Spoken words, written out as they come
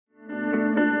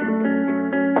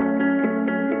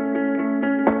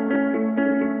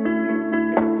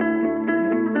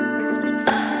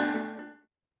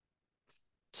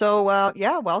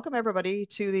Yeah, welcome everybody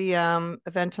to the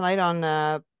event tonight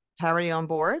on Parity on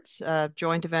Boards,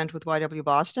 joint event with YW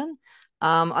Boston.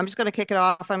 I'm just going to kick it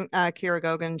off. I'm Ciara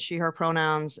Gogan, she, her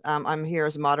pronouns. I'm here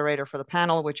as a moderator for the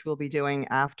panel, which we'll be doing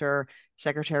after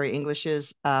Secretary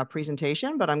English's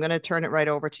presentation, but I'm going to turn it right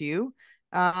over to you,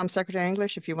 Secretary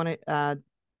English, if you want to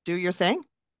do your thing.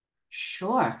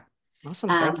 Sure. Awesome,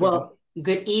 thank you. Well,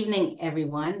 good evening,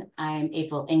 everyone. I'm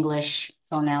April English,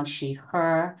 pronoun she,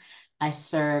 her. I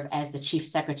serve as the Chief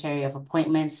Secretary of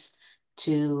Appointments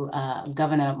to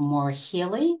Governor Maura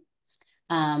Healey.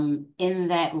 In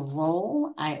that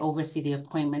role, I oversee the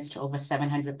appointments to over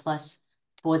 700 plus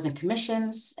boards and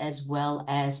commissions, as well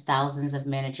as thousands of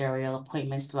managerial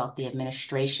appointments throughout the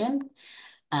administration.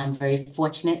 I'm very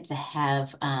fortunate to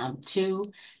have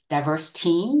two diverse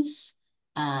teams.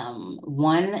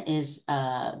 One is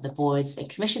the boards and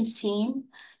commissions team,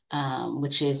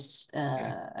 which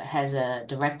has a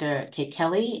director, Kate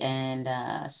Kelly,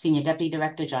 and senior deputy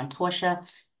director, John Torsha,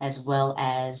 as well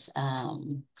as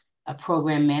a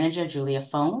program manager, Julia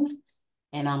Phone.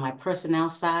 And on my personnel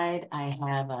side, I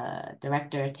have a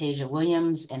director, Tasia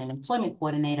Williams, and an employment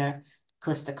coordinator,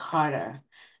 Calista Carter.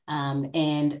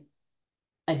 And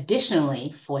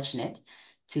additionally fortunate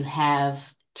to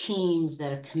have teams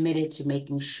that are committed to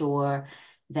making sure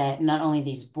that not only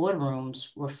these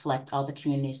boardrooms reflect all the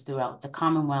communities throughout the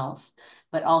Commonwealth,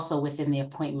 but also within the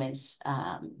appointments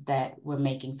that we're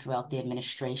making throughout the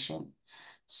administration.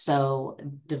 So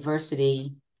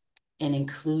diversity and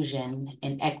inclusion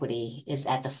and equity is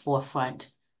at the forefront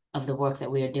of the work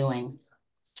that we are doing.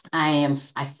 I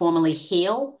formally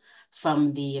hail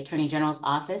from the Attorney General's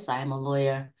office. I am a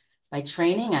lawyer by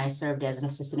training. I served as an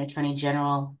Assistant Attorney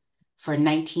General for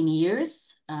 19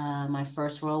 years. My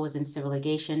first role was in civil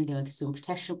litigation, doing consumer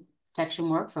protection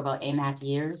work for about 8.5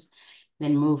 years,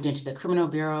 then moved into the Criminal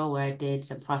Bureau where I did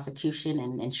some prosecution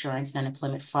and insurance and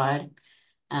unemployment fraud.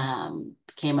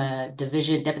 Became a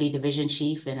deputy division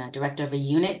chief and a director of a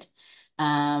unit.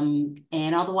 And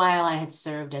all the while I had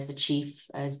served as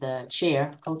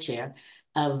the co-chair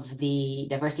of the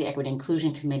Diversity, Equity,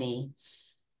 Inclusion Committee.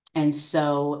 And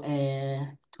so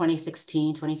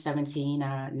 2016, 2017,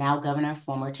 now governor,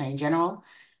 former attorney general,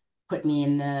 put me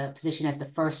in the position as the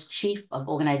first chief of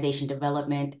organization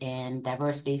development and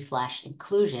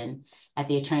diversity/inclusion at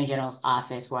the attorney general's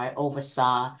office, where I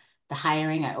oversaw the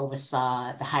hiring. I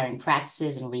oversaw the hiring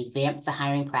practices and revamped the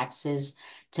hiring practices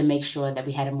to make sure that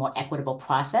we had a more equitable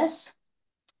process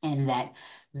and that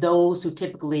those who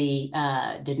typically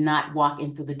did not walk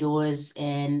in through the doors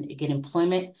and get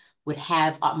employment would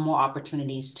have more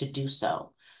opportunities to do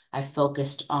so. I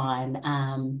focused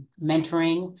on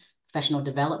mentoring, professional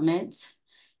development,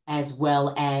 as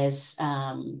well as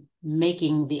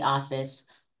making the office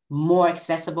more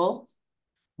accessible,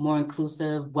 more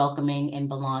inclusive, welcoming, and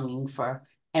belonging for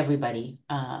everybody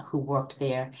who worked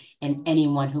there and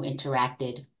anyone who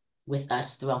interacted with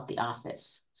us throughout the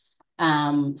office.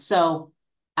 So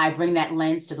I bring that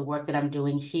lens to the work that I'm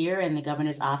doing here in the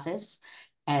governor's office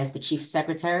as the chief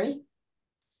secretary.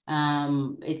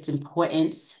 It's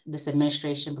important. This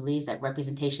administration believes that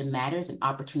representation matters and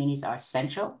opportunities are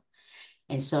essential.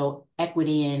 And so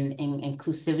equity and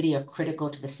inclusivity are critical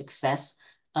to the success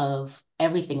of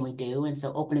everything we do. And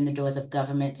so opening the doors of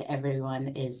government to everyone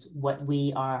is what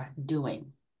we are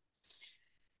doing.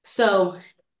 So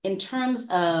in terms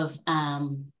of,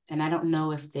 and I don't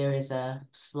know if there is a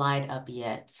slide up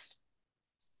yet.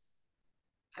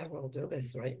 I will do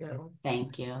this right now.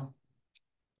 Thank you.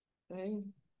 Okay.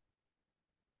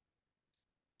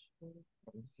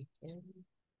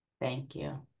 Thank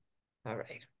you. All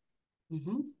right.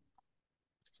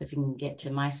 So if you can get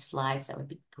to my slides, that would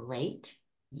be great.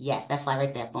 Yes, that slide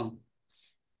right there, boom.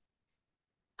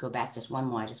 Go back just one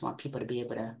more. I just want people to be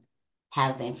able to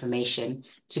have the information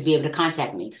to be able to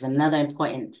contact me, because another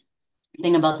important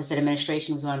thing about this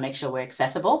administration is we want to make sure we're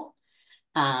accessible.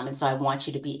 And so I want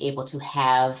you to be able to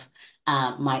have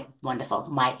my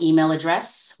email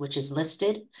address, which is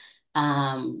listed,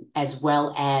 as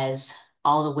well as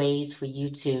all the ways for you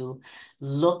to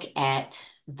look at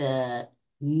the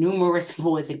numerous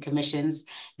boards and commissions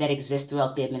that exist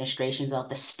throughout the administration, throughout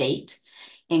the state,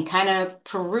 and kind of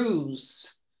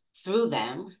peruse through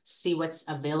them, see what's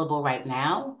available right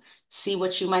now, see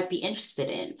what you might be interested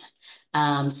in.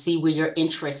 See where your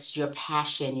interests, your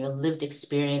passion, your lived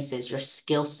experiences, your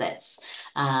skill sets,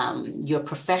 your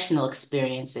professional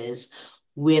experiences,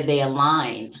 where they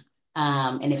align,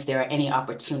 and if there are any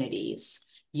opportunities.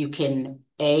 You can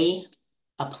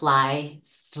apply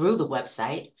through the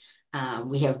website.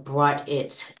 We have brought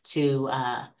it to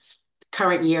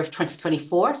current year of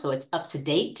 2024, so it's up to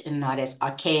date and not as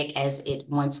archaic as it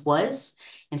once was.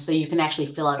 And so you can actually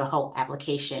fill out a whole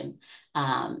application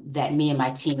that me and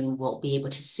my team will be able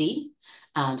to see.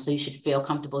 So you should feel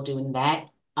comfortable doing that.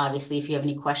 Obviously, if you have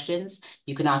any questions,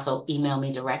 you can also email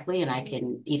me directly and I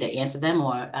can either answer them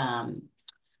or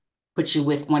put you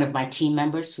with one of my team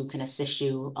members who can assist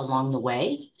you along the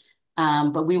way.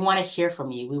 But we want to hear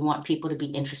from you. We want people to be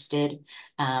interested.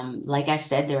 Like I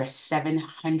said, there are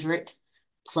 700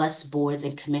 plus boards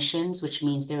and commissions, which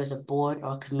means there is a board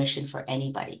or a commission for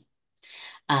anybody.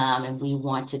 And we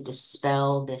want to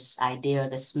dispel this idea,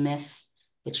 this myth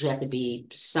that you have to be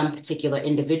some particular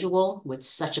individual with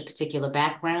such a particular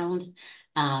background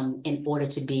in order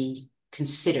to be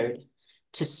considered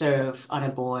to serve on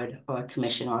a board or a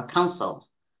commission or a council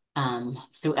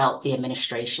throughout the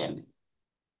administration.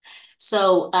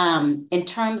 So in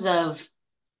terms of,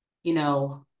 you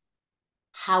know,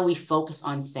 how we focus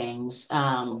on things,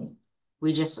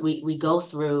 we go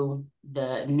through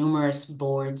the numerous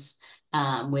boards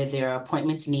where there are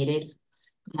appointments needed.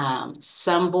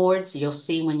 Some boards you'll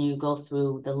see when you go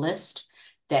through the list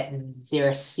that there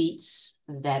are seats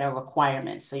that are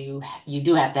requirements. So you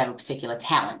do have to have a particular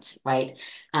talent, right?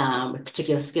 A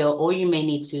particular skill, or you may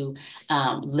need to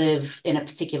live in a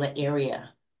particular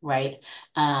area, right?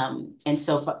 And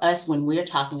so for us, when we're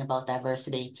talking about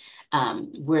diversity,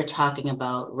 we're talking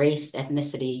about race,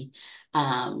 ethnicity,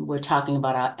 we're talking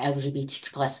about our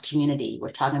LGBTQ plus community. We're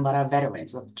talking about our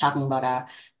veterans. We're talking about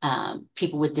our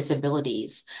people with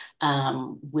disabilities.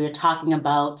 We're talking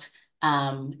about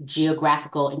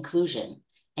geographical inclusion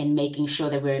and making sure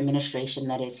that we're an administration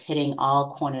that is hitting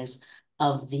all corners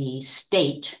of the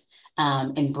state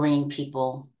and bringing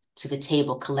people to the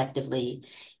table collectively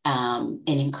and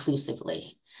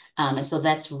inclusively. And so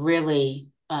that's really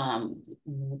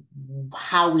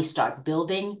how we start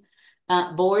building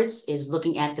boards, is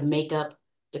looking at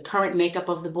the current makeup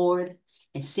of the board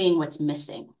and seeing what's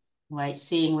missing, right?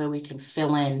 Seeing where we can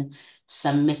fill in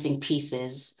some missing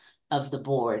pieces of the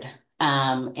board.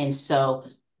 And so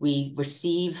we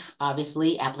receive,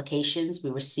 obviously, applications,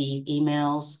 we receive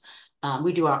emails,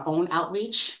 we do our own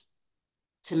outreach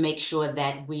to make sure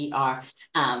that we are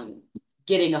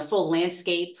getting a full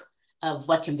landscape of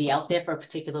what can be out there for a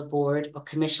particular board or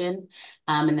commission.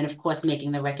 And then, of course,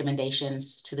 making the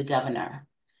recommendations to the governor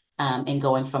and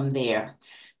going from there.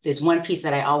 There's one piece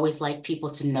that I always like people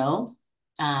to know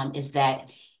is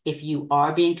that if you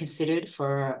are being considered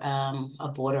for a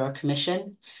board or a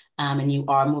commission and you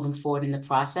are moving forward in the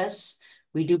process,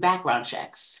 we do background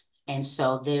checks. And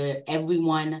so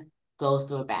everyone goes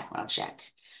through a background check.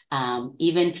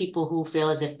 Even people who feel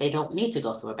as if they don't need to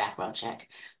go through a background check,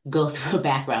 go through a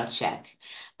background check.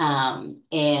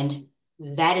 And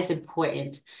that is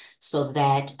important so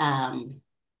that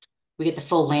we get the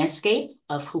full landscape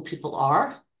of who people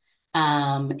are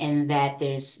and that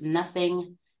there's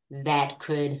nothing that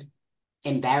could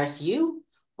embarrass you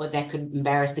or that could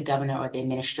embarrass the governor or the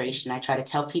administration. I try to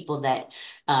tell people that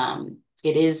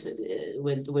it is,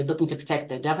 we're looking to protect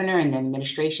the governor and the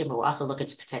administration, but we're also looking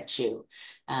to protect you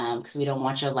because we don't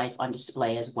want your life on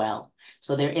display as well.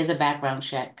 So there is a background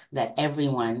check that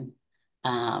everyone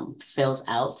fills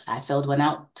out. I filled one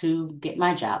out to get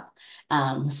my job.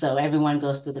 So everyone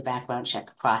goes through the background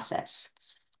check process.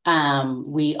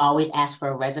 We always ask for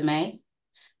a resume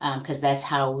because that's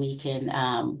how we can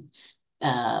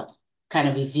kind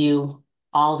of review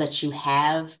all that you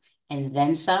have and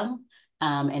then some.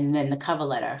 And then the cover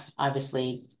letter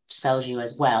obviously sells you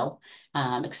as well,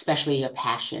 especially your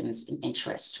passions and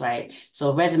interests, right? So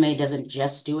a resume doesn't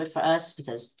just do it for us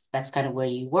because that's kind of where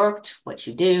you worked, what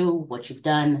you do, what you've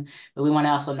done, but we want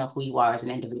to also know who you are as an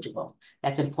individual.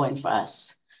 That's important for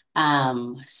us.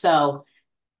 So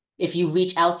if you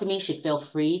reach out to me, you should feel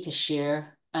free to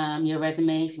share your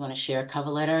resume. If you want to share a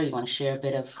cover letter, you want to share a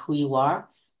bit of who you are,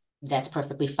 that's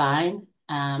perfectly fine.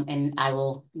 And I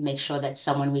will make sure that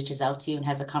someone reaches out to you and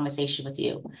has a conversation with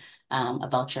you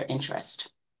about your interest.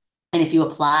 And if you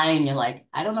apply and you're like,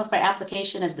 I don't know if my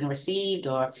application has been received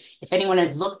or if anyone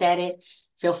has looked at it,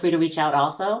 feel free to reach out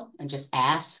also and just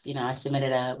ask. You know, I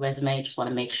submitted a resume, just want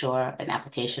to make sure, an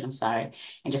application, I'm sorry,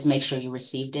 and just make sure you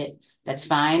received it. That's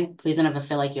fine. Please don't ever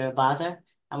feel like you're a bother.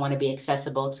 I want to be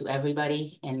accessible to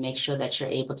everybody and make sure that you're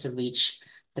able to reach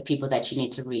the people that you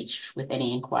need to reach with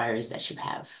any inquiries that you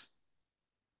have.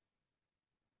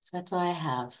 So that's all I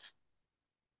have.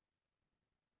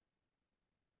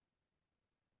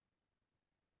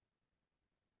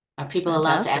 Are people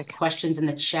allowed to ask Fantastic. questions in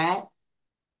the chat?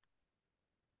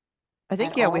 I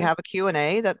think, At yeah, we all? have a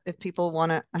Q&A that if people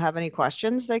want to have any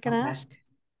questions, they can Okay. ask.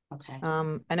 Okay.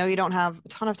 I know you don't have a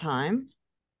ton of time,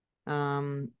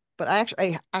 but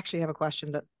I actually have a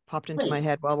question that popped into my Please.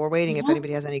 head while we're waiting if Mhm.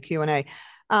 anybody has any Q&A.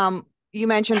 you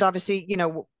mentioned obviously,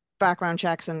 background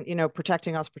checks and,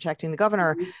 protecting us, protecting the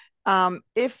governor.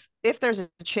 If there's a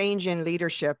change in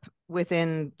leadership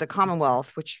within the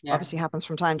Commonwealth, which Yeah. obviously happens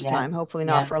from time to Yeah. time, hopefully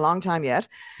not Yeah. for a long time yet,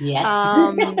 Yes.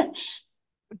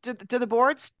 do the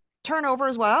boards turn over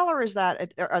as well, or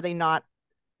are they not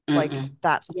like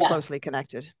that Yeah. closely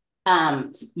connected?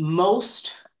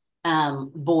 Most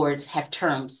boards have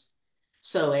terms.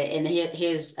 So, and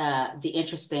here's the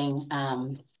interesting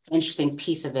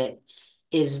piece of it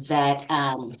is that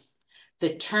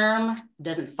the term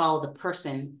doesn't follow the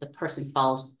person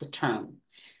follows the term.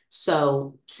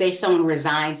 So say someone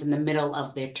resigns in the middle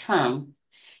of their term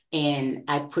and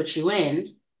I put you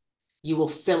in, you will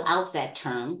fill out that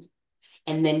term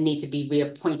and then need to be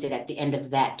reappointed at the end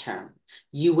of that term.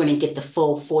 You wouldn't get the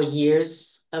full 4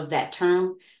 years of that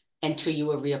term until you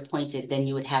were reappointed, then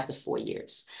you would have the 4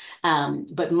 years.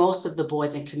 But most of the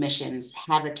boards and commissions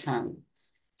have a term.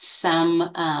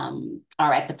 Some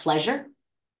are at the pleasure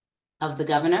of the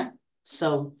governor.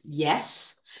 So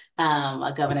yes,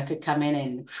 a governor could come in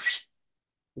and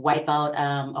wipe out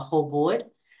a whole board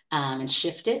and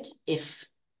shift it if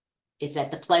it's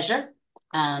at the pleasure.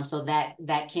 So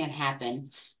that can happen,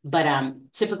 but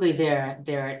typically there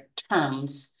are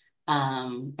terms,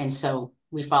 and so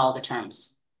we follow the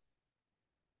terms.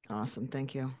 Awesome,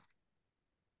 thank you.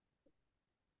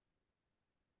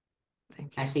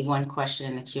 Thank you. I see one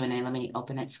question in the Q&A. Let me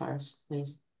open it first,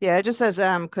 please. Yeah, it just says,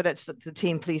 could the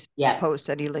team please Yeah. post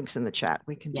any links in the chat?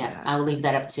 We can do Yeah, that. I'll leave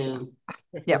that up to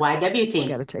the Yep. YW team. We'll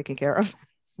get it taken care of.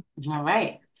 All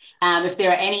right. If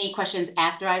there are any questions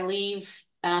after I leave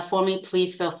for me,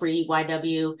 please feel free,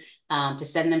 YW, to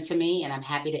send them to me, and I'm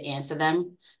happy to answer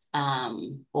them.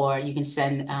 Or you can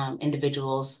send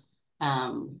individuals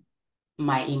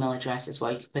my email address as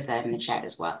well. You can put that in the chat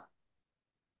as well.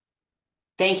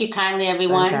 Thank you kindly,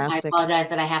 everyone. Fantastic. I apologize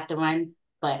that I have to run,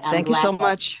 but I'm Thank you glad so that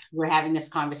much. we're having this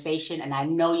conversation, and I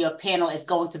know your panel is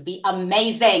going to be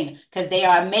amazing because they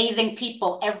are amazing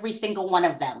people, every single one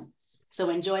of them. So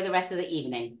enjoy the rest of the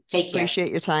evening. Take care.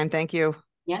 Appreciate your time. Thank you.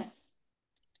 Yeah.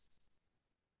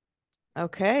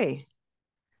 Okay.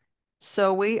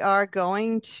 So we are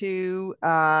going to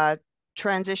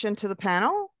transition to the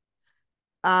panel.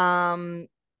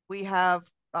 We have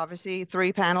obviously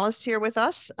 3 panelists here with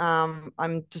us.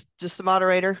 I'm just the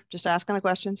moderator, just asking the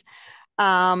questions.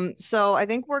 So I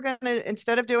think we're gonna,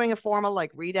 instead of doing a formal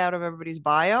like readout of everybody's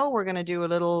bio, we're gonna do a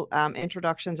little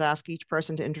introductions, ask each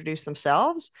person to introduce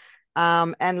themselves,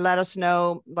 and let us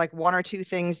know like 1 or 2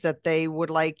 things that they would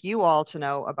like you all to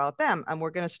know about them. And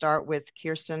we're gonna start with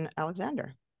Kirsten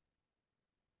Alexander.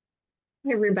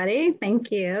 Hey everybody,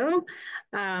 thank you.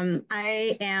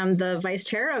 I am the vice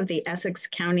chair of the Essex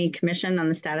County Commission on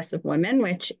the Status of Women,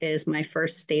 which is my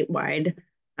first statewide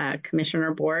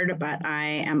commissioner board, but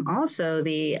I was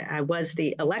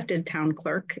the elected town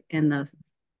clerk in the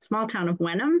small town of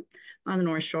Wenham on the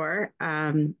North Shore,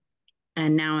 and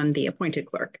now I'm the appointed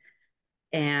clerk.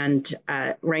 And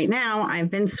right now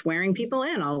I've been swearing people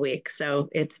in all week, so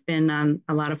it's been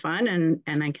a lot of fun,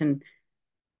 and I can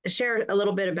share a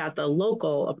little bit about the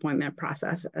local appointment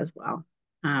process as well.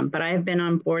 But I have been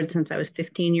on board since I was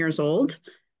 15 years old.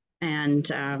 And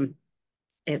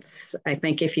I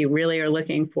think if you really are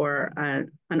looking for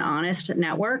an honest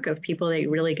network of people that you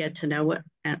really get to know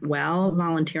well,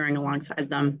 volunteering alongside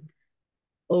them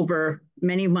over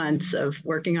many months of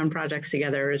working on projects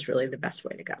together is really the best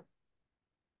way to go.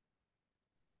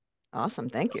 Awesome,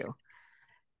 thank you.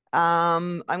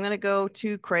 I'm going to go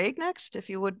to Craig next. If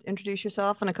you would introduce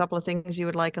yourself and a couple of things you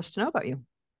would like us to know about you.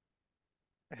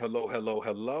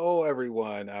 Hello,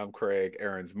 everyone. I'm Craig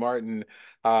Aarons Martin,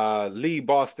 Lee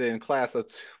Boston class of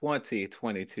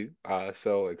 2022.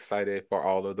 So excited for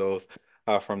all of those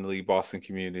from the Lee Boston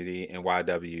community and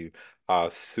YW.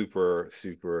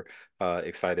 Super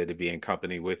excited to be in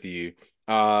company with you.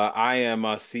 I am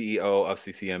a CEO of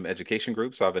CCM Education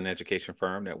Group, so I have an education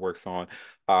firm that works on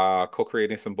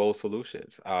co-creating some bold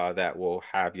solutions that will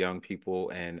have young people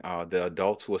and the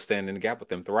adults who are standing in the gap with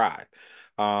them thrive.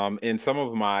 In some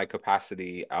of my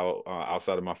capacity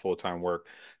outside of my full-time work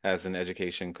as an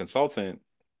education consultant,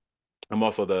 I'm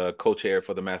also the co-chair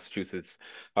for the Massachusetts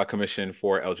Commission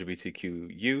for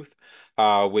LGBTQ Youth,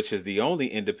 which is the only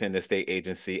independent state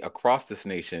agency across this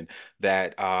nation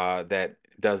that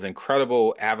does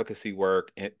incredible advocacy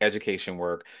work, education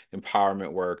work,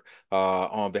 empowerment work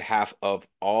on behalf of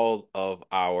all of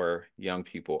our young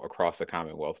people across the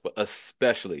Commonwealth, but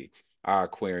especially our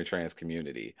queer and trans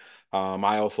community.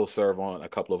 I also serve on a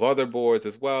couple of other boards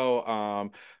as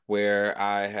well, where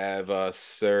I have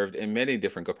served in many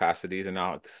different capacities, and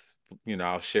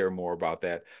I'll share more about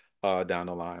that down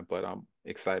the line. But I'm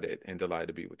excited and delighted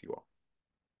to be with you all.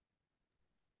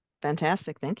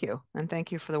 Fantastic. Thank you. And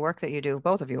thank you for the work that you do,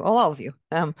 both of you, all of you.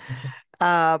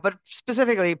 But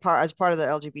specifically as part of the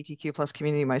LGBTQ plus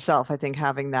community myself, I think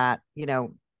having that,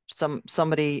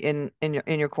 somebody in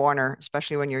your corner,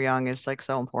 especially when you're young, is like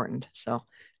so important. So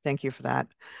thank you for that.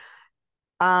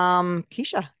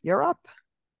 Keisha, you're up.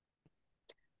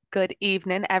 Good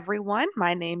evening, everyone.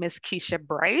 My name is Keisha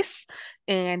Brice,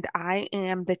 and I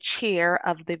am the chair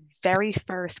of the very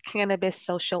first Cannabis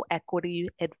Social Equity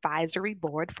Advisory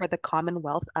Board for the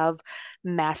Commonwealth of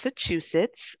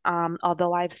Massachusetts.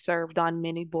 Although I've served on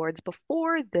many boards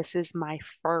before, this is my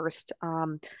first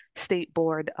state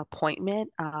board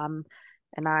appointment, and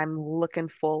I'm looking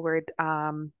forward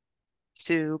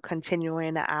to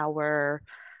continuing our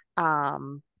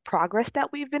progress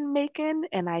that we've been making.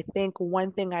 And I think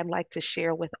one thing I'd like to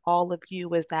share with all of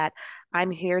you is that I'm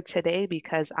here today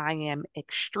because I am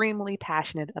extremely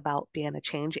passionate about being a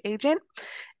change agent.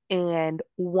 And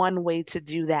one way to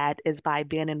do that is by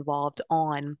being involved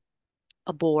on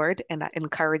a board, and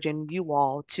encouraging you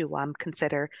all to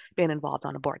consider being involved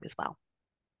on a board as well.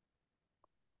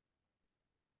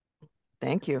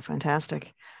 Thank you.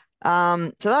 Fantastic. So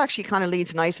that actually kind of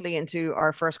leads nicely into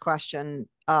our first question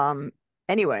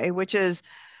anyway, which is,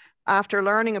 after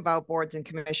learning about boards and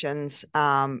commissions,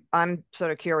 I'm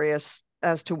sort of curious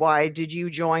as to why did you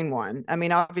join one? I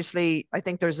mean, obviously, I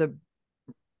think there's a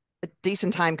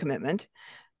decent time commitment.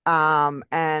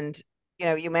 And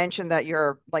you mentioned that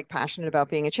you're like passionate about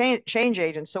being a change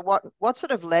agent. So what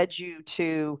sort of led you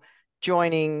to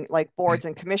joining like boards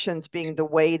and commissions being the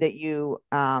way that you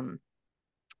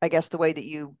I guess the way that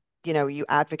you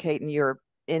advocate and you're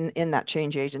in that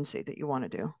change agency that you want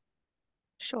to do?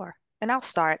 Sure. And I'll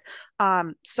start.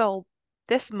 So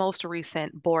this most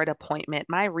recent board appointment,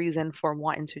 my reason for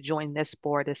wanting to join this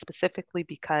board is specifically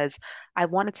because I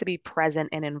wanted to be present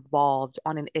and involved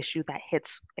on an issue that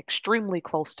hits extremely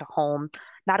close to home,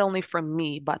 not only for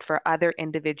me, but for other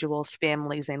individuals,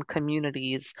 families, and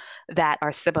communities that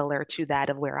are similar to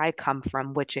that of where I come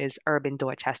from, which is urban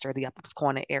Dorchester, the Uplands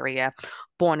Corner area,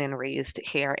 born and raised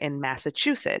here in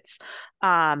Massachusetts.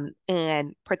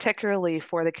 And particularly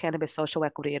for the Cannabis Social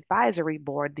Equity Advisory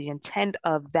Board, the intent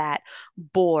of that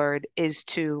board is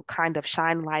to kind of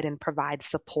shine light and provide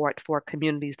support for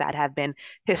communities that have been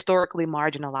historically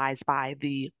marginalized by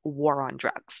the war on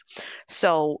drugs.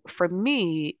 So for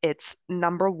me, it's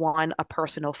number one, a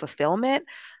personal fulfillment,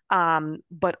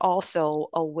 but also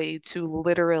a way to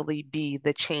literally be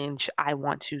the change I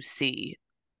want to see.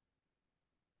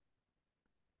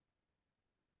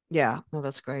 Yeah, no,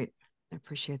 that's great. I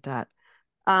appreciate that.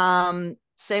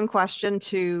 Same question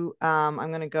to, I'm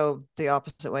going to go the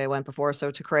opposite way I went before.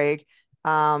 So to Craig,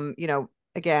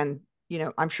 again,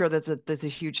 I'm sure there's a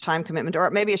huge time commitment, or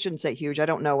maybe I shouldn't say huge. I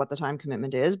don't know what the time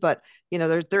commitment is, but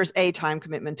there's a time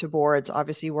commitment to boards.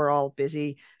 Obviously, we're all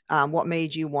busy. What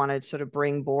made you want to sort of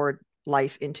bring board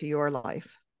life into your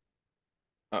life?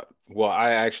 Well,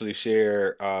 I actually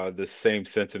share the same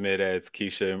sentiment as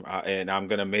Keisha, and I'm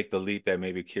going to make the leap that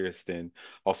maybe Kirsten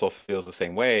also feels the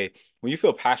same way. When you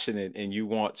feel passionate and you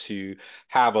want to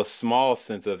have a small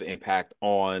sense of impact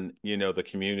on, the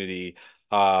community,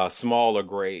 small or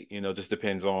great, just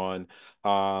depends on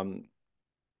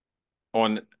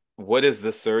what is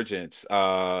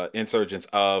the insurgence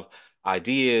of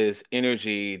ideas,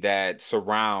 energy that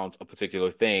surrounds a particular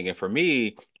thing. And for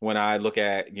me, when I look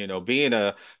at, being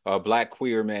a Black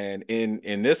queer man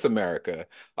in this America,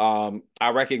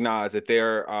 I recognize that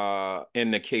there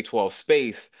in the K-12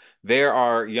 space, there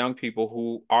are young people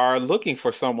who are looking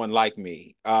for someone like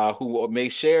me, who may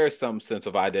share some sense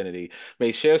of identity,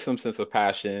 may share some sense of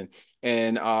passion,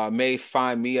 and may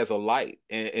find me as a light.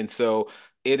 And so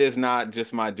it is not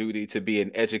just my duty to be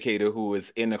an educator who is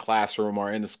in the classroom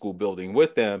or in the school building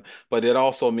with them, but it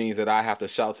also means that I have to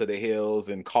shout to the hills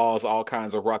and cause all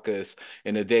kinds of ruckus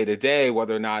in the day to day,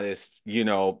 whether or not it's,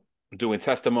 doing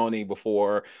testimony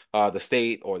before the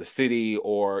state or the city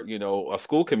or, a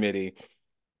school committee.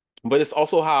 But it's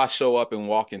also how I show up and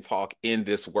walk and talk in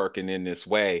this work and in this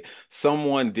way.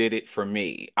 Someone did it for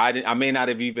me. I may not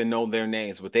have even known their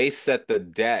names, but they set the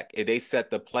deck and they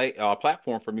set the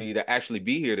platform for me to actually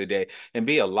be here today and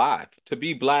be alive. To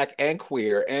be Black and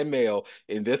queer and male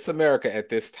in this America at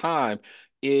this time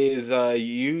is a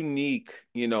unique,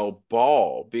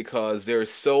 ball, because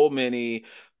there's so many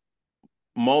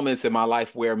moments in my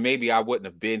life where maybe I wouldn't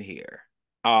have been here.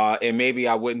 And maybe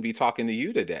I wouldn't be talking to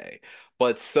you today.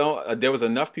 But there was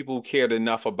enough people who cared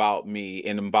enough about me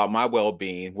and about my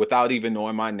well-being without even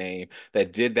knowing my name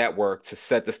that did that work to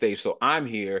set the stage. So I'm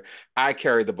here, I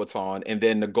carry the baton, and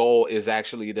then the goal is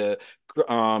actually to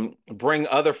bring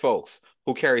other folks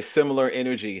who carry similar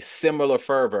energy, similar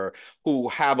fervor, who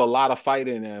have a lot of fight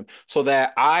in them, so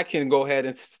that I can go ahead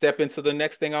and step into the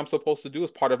next thing I'm supposed to do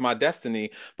as part of my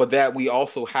destiny, but that we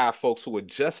also have folks who are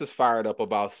just as fired up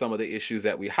about some of the issues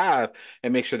that we have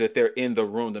and make sure that they're in the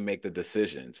room to make the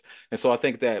decisions. And so I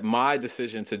think that my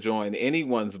decision to join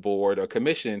anyone's board or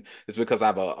commission is because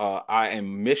I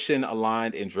am mission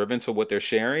aligned and driven to what they're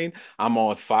sharing. I'm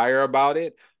on fire about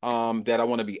it. That I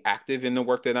want to be active in the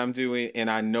work that I'm doing,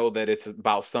 and I know that it's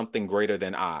about something greater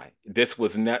than I. This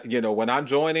was not, when I'm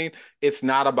joining, it's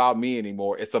not about me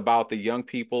anymore. It's about the young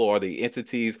people or the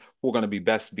entities who are going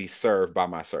to be served by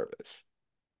my service.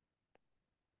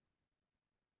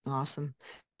 Awesome.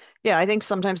 Yeah, I think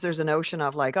sometimes there's a notion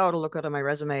of like, oh, to look good on my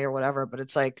resume or whatever, but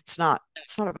it's like it's not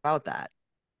about that.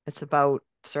 It's about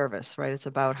service, right? It's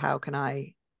about how can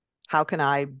I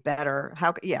better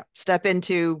step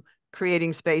into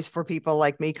creating space for people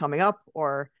like me coming up,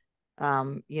 or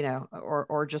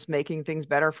or just making things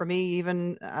better for me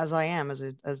even as I am as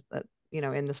in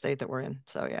the state that we're in.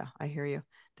 So yeah, I hear you.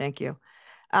 Thank you.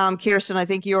 Kirsten, I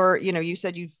think you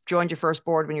said you joined your first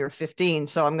board when you were 15.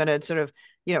 So I'm going to sort of,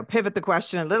 pivot the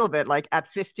question a little bit. Like at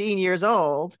 15 years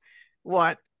old,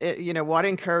 what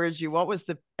encouraged you? What was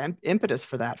the impetus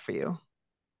for that for you?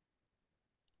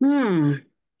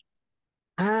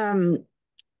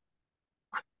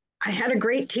 I had a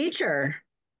great teacher.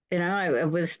 I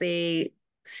was the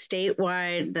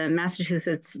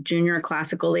Massachusetts Junior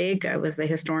Classical League. I was the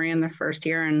historian the first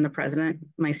year and the president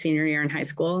my senior year in high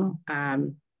school.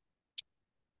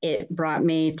 It brought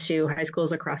me to high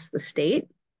schools across the state,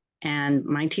 and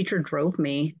my teacher drove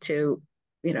me to,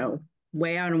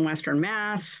 way out in Western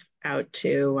Mass, out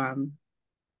to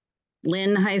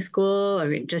Lynn High School. I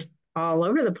mean, just all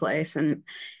over the place. And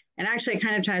actually it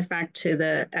kind of ties back to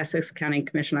the Essex County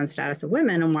Commission on Status of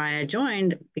Women and why I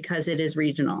joined, because it is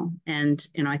regional. And,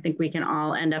 I think we can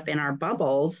all end up in our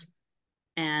bubbles.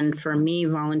 And for me,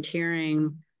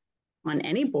 volunteering on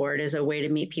any board is a way to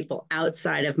meet people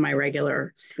outside of my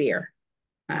regular sphere,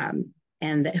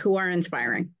 and who are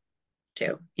inspiring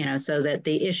too, so that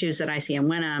the issues that I see in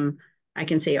Wenham, I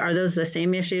can say, are those the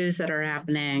same issues that are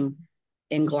happening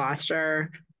in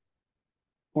Gloucester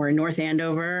or in North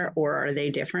Andover, or are they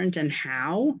different, and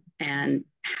how? And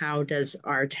how does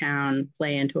our town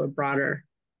play into a broader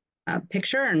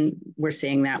picture? And we're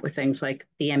seeing that with things like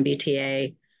the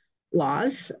MBTA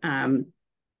laws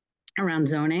around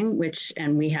zoning,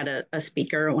 and we had a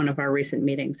speaker at one of our recent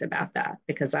meetings about that,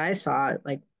 because I saw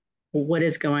like what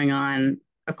is going on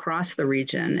across the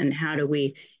region and how do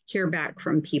we hear back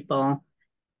from people.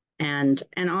 And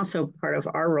also part of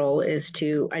our role is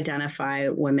to identify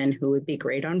women who would be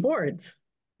great on boards,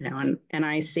 and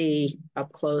I see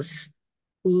up close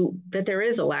that there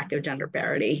is a lack of gender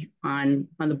parity on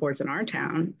the boards in our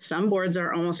town. Some boards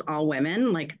are almost all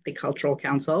women, like the Cultural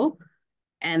Council,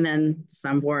 and then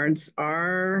some boards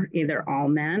are either all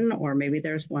men, or maybe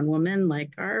there's one woman,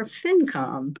 like our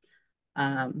FinCom,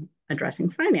 addressing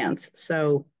finance.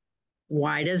 So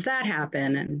why does that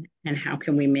happen, and how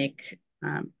can we make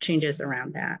changes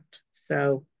around that?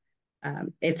 So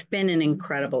it's been an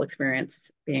incredible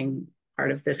experience being part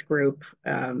of this group,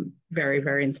 very,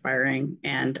 very inspiring.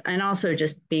 And also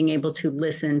just being able to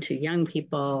listen to young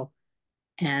people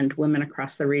and women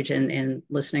across the region in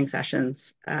listening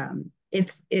sessions.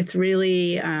 It's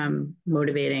really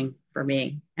motivating for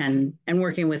me. And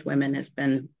working with women has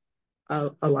been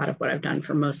a lot of what I've done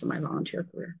for most of my volunteer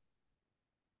career.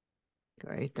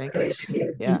 Great, thank you.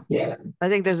 Yeah. I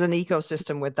think there's an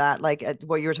ecosystem with that, like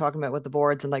what you were talking about with the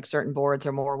boards, and like certain boards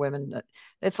are more women.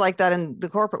 It's like that in the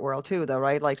corporate world too, though,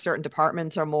 right? Like certain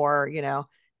departments are more,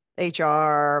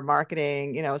 HR,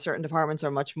 marketing, certain departments are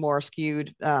much more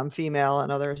skewed female,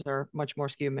 and others are much more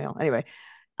skewed male. Anyway,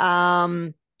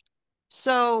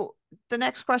 so the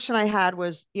next question I had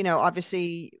was,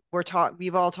 obviously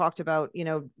we've all talked about,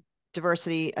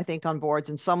 diversity, I think, on boards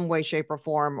in some way, shape, or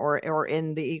form, or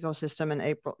in the ecosystem. And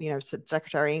April,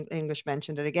 Secretary English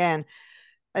mentioned it again.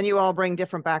 And you all bring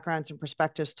different backgrounds and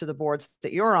perspectives to the boards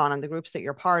that you're on and the groups that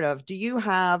you're part of. Do you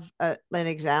have an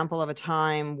example of a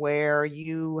time where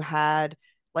you had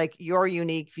like your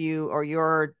unique view or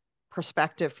your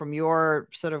perspective from your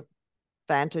sort of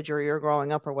vantage, or your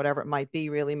growing up, or whatever it might be,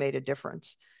 really made a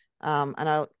difference?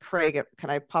 And Craig, can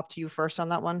I pop to you first on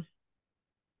that one?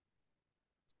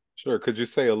 Sure. Could you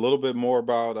say a little bit more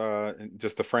about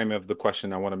just the frame of the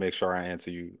question? I want to make sure I answer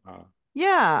you.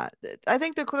 Yeah, I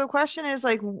think the question is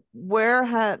like, where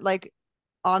had like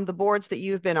on the boards that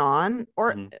you've been on,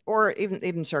 or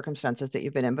even circumstances that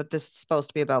you've been in, but this is supposed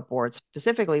to be about boards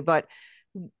specifically. But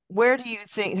where do you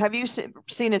think, have you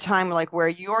seen a time like where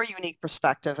your unique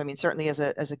perspective, I mean, certainly as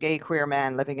a gay queer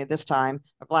man living in this time,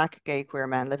 a Black gay queer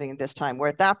man living in this time,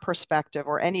 where that perspective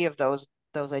or any of those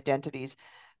identities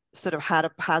sort of had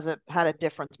a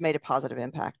difference, made a positive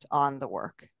impact on the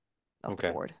work of the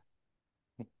Okay. board?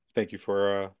 Thank you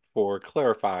for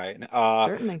clarifying.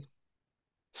 Certainly.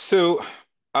 So,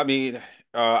 I mean,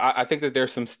 I think that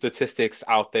there's some statistics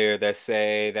out there that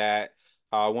say that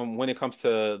when it comes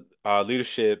to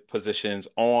leadership positions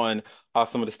on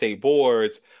some of the state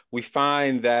boards, we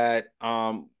find that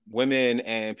women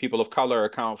and people of color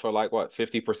account for like what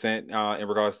 50% in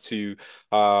regards to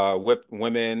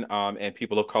women and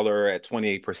people of color at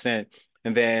 28%.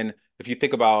 And then if you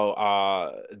think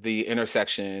about the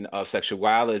intersection of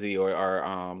sexuality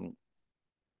or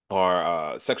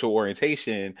sexual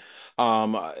orientation,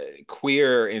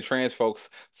 queer and trans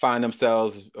folks find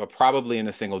themselves probably in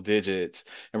the single digits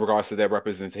in regards to their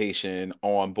representation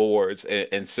on boards.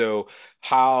 And so,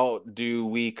 how do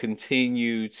we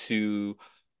continue to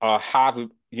have,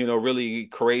 really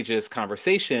courageous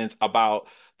conversations about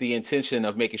the intention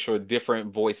of making sure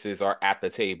different voices are at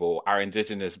the table, our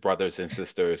indigenous brothers and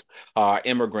sisters, our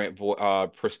immigrant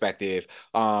perspective,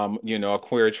 a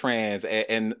queer trans,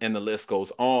 and the list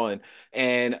goes on.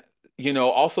 And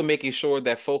also making sure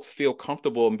that folks feel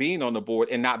comfortable in being on the board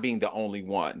and not being the only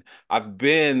one. I've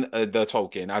been the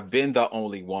token. I've been the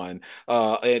only one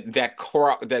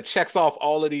that checks off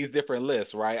all of these different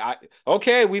lists, right?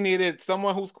 Okay, we needed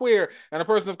someone who's queer and a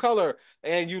person of color,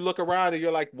 and you look around and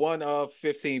you're like one of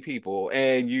 15 people,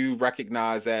 and you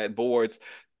recognize that boards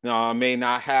may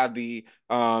not have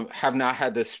not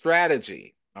had the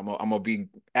strategy. I'm gonna be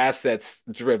assets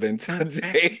driven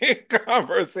today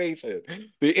conversation.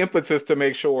 The impetus to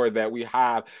make sure that we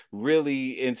have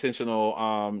really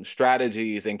intentional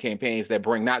strategies and campaigns that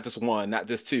bring not just one, not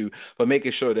just two, but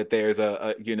making sure that there's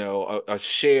a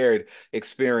shared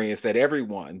experience that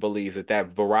everyone believes that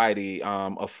that variety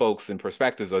of folks and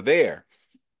perspectives are there.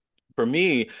 For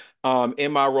me,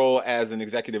 in my role as an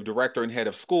executive director and head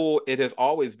of school, it has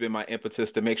always been my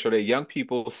impetus to make sure that young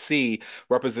people see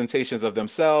representations of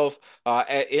themselves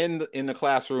in the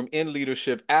classroom, in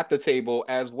leadership, at the table,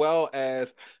 as well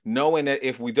as knowing that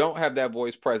if we don't have that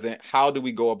voice present, how do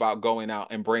we go about going out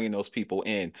and bringing those people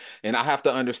in? And I have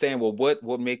to understand, well, what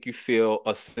would make you feel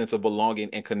a sense of belonging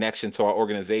and connection to our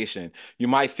organization? You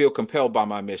might feel compelled by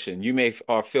my mission. You may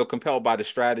feel compelled by the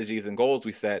strategies and goals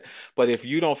we set. But if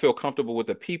you don't feel comfortable with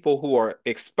the people who are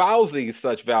espousing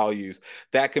such values,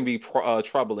 that can be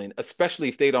troubling, especially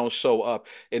if they don't show up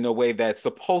in a way that's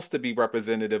supposed to be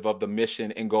representative of the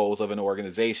mission and goals of an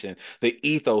organization, the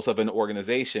ethos of an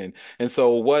organization. And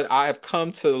so, what I have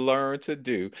come to learn to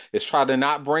do is try to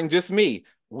not bring just me.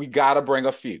 We got to bring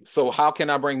a few. So how can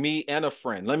I bring me and a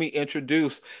friend? Let me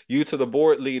introduce you to the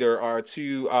board leader or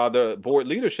to the board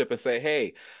leadership and say,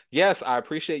 hey, yes, I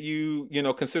appreciate you,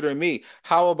 considering me.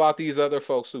 How about these other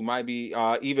folks who might be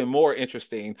even more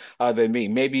interesting than me,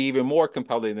 maybe even more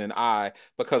compelling than I,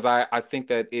 because I think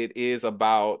that it is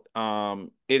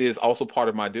also part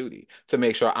of my duty to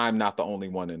make sure I'm not the only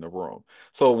one in the room.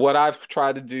 So what I've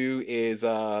tried to do is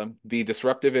be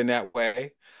disruptive in that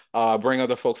way. Bring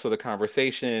other folks to the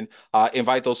conversation,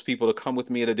 invite those people to come with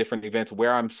me at the different events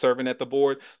where I'm serving at the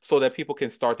board so that people can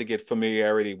start to get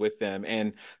familiarity with them.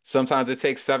 And sometimes it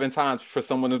takes 7 times for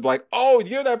someone to be like, oh,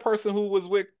 you're that person who was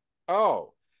with,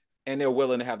 oh, and they're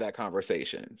willing to have that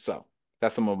conversation. So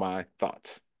that's some of my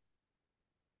thoughts.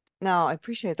 No, I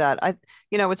appreciate that.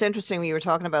 What's interesting when you were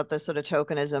talking about this sort of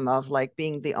tokenism of like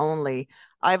being the only,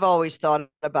 I've always thought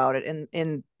about it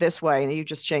in this way, and you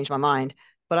just changed my mind.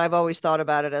 But I've always thought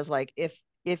about it as like if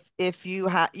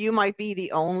you might be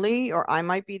the only, or I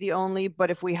might be the only, but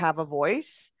if we have a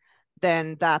voice,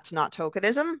 then that's not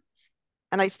tokenism.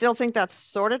 And I still think that's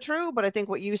sort of true, but I think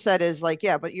what you said is like,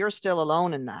 yeah, but you're still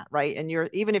alone in that, right? And you're,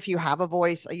 even if you have a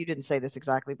voice, you didn't say this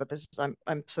exactly, but this is,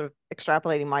 I'm sort of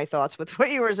extrapolating my thoughts with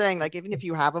what you were saying. Like, even if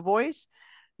you have a voice,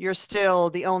 you're still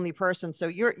the only person. So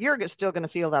you're still going to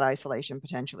feel that isolation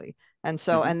potentially. And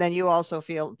so, and then you also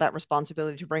feel that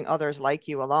responsibility to bring others like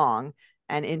you along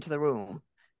and into the room,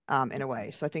 in a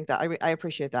way. So I think that I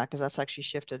appreciate that, because that's actually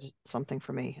shifted something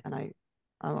for me. And I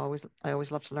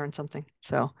always love to learn something.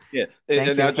 So Yeah, thank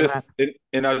you for that.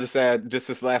 and I'll just add just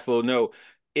this last little note.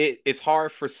 It's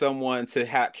hard for someone to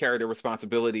carry the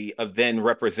responsibility of then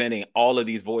representing all of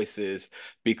these voices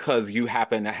because you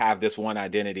happen to have this one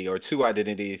identity or two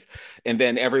identities, and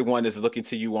then everyone is looking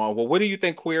to you on, well, what do you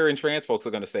think queer and trans folks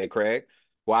are going to say, Craig?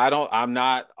 well, I'm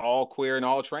not all queer and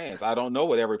all trans. I don't know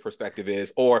what every perspective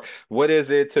is. Or what is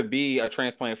it to be a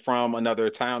transplant from another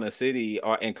town and city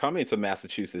and coming to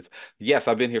Massachusetts? Yes,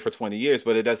 I've been here for 20 years,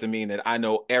 but it doesn't mean that I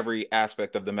know every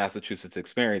aspect of the Massachusetts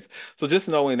experience. So just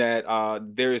knowing that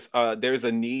there's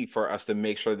a need for us to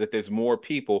make sure that there's more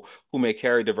people who may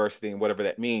carry diversity and whatever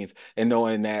that means, and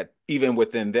knowing that even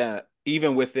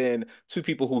within two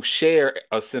people who share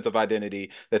a sense of identity,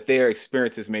 that their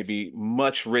experiences may be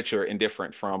much richer and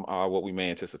different from what we may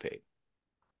anticipate.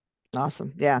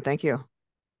 Awesome. Yeah, thank you.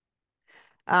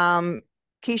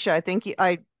 Keisha,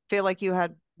 I feel like you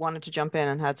had wanted to jump in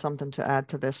and had something to add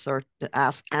to this, or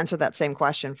to answer that same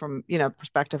question from,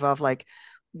 perspective of like,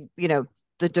 the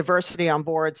diversity on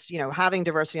boards, having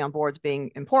diversity on boards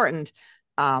being important,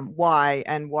 why,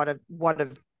 and what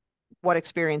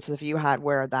experiences have you had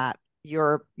where that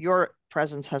your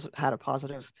presence has had a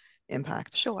positive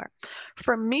impact? Sure.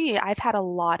 For me, I've had a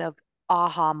lot of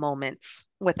aha moments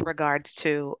with regards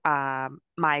to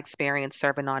my experience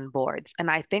serving on boards. And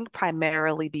I think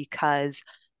primarily because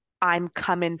I'm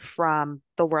coming from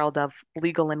the world of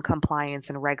legal and compliance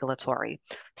and regulatory.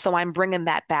 So I'm bringing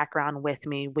that background with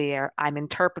me where I'm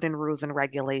interpreting rules and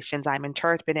regulations. I'm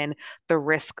interpreting the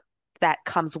risk that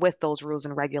comes with those rules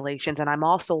and regulations. And I'm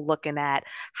also looking at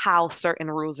how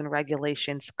certain rules and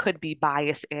regulations could be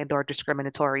biased and or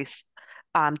discriminatory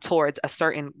towards a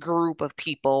certain group of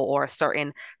people or a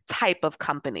certain type of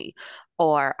company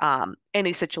or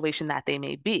any situation that they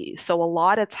may be. So a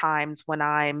lot of times when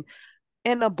I'm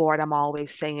in a board, I'm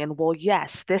always saying, well,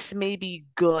 yes, this may be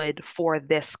good for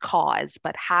this cause,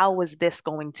 but how is this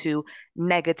going to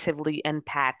negatively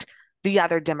impact the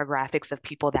other demographics of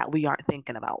people that we aren't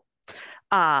thinking about?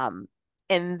 Um,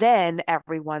 and then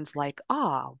everyone's like,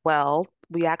 well,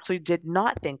 we actually did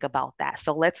not think about that.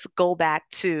 So let's go back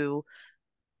to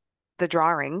the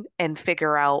drawing and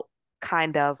figure out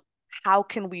kind of how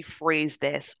can we phrase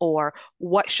this or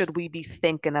what should we be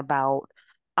thinking about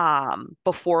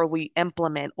before we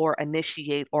implement or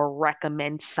initiate or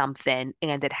recommend something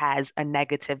and it has a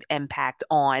negative impact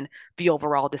on the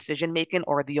overall decision making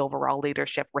or the overall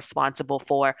leadership responsible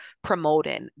for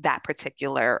promoting that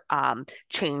particular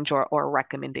change or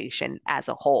recommendation as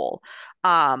a whole.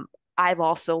 I've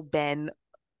also been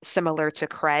similar to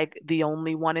Craig, the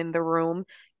only one in the room,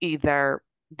 either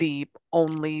the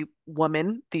only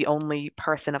woman, the only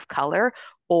person of color,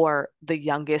 or the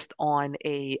youngest on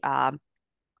a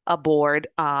board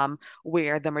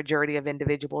where the majority of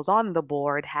individuals on the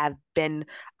board have been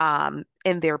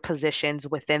in their positions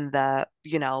within the,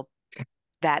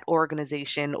 that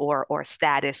organization or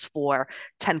status for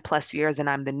 10 plus years and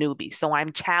I'm the newbie. So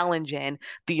I'm challenging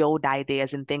the old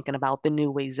ideas and thinking about the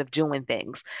new ways of doing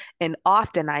things. And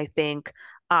often I think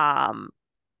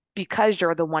because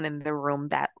you're the one in the room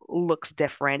that looks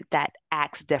different, that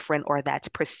acts different, or that's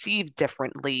perceived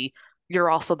differently, you're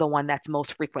also the one that's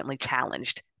most frequently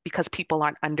challenged because people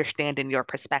aren't understanding your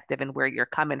perspective and where you're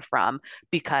coming from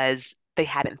because they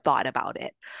haven't thought about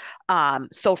it.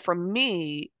 So for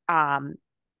me,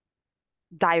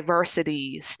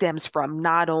 diversity stems from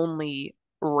not only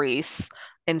race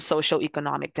and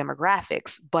socioeconomic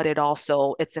demographics, but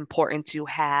it's important to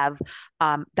have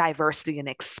diversity in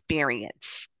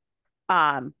experience.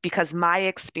 Because my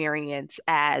experience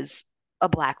as a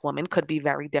Black woman could be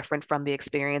very different from the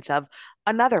experience of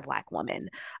another Black woman.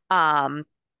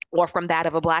 Or from that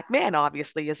of a Black man,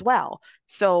 obviously, as well.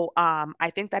 So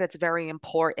I think that it's very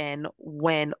important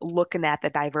when looking at the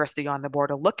diversity on the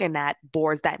board or looking at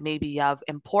boards that may be of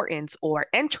importance or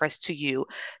interest to you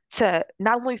to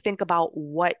not only think about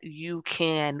what you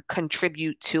can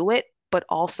contribute to it, but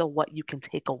also what you can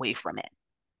take away from it.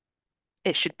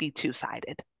 It should be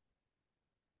two-sided.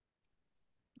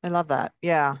 I love that.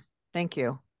 Yeah, thank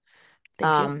you.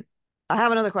 Thank you. I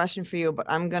have another question for you, but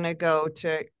I'm going to go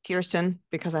to Kirsten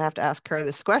because I have to ask her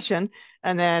this question.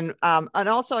 And then, and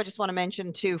also I just want to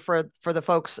mention too, for the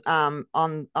folks on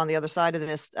the other side of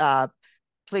this,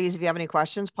 please, if you have any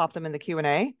questions, pop them in the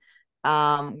Q&A.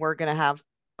 We're going to have,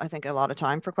 I think, a lot of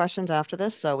time for questions after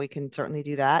this, so we can certainly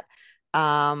do that.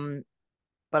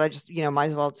 But I just, might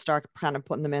as well start kind of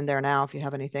putting them in there now if you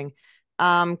have anything.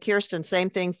 Kirsten,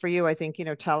 same thing for you. I think,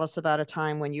 tell us about a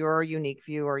time when your unique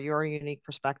view or your unique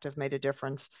perspective made a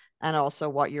difference, and also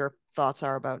what your thoughts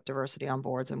are about diversity on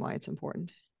boards and why it's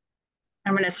important.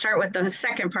 I'm going to start with the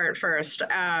second part first.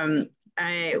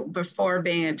 Before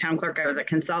being a town clerk, I was a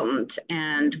consultant,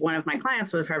 and one of my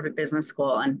clients was Harvard Business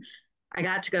School. And I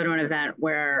got to go to an event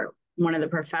where one of the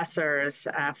professors,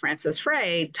 Frances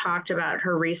Frey, talked about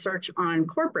her research on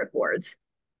corporate boards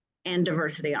and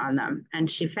diversity on them. And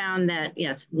she found that,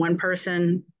 yes, one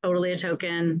person, totally a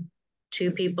token,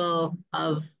 two people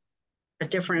of a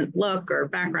different look or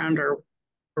background or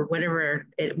whatever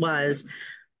it was,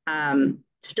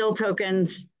 still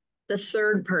tokens, the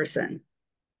third person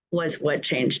was what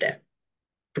changed it.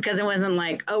 Because it wasn't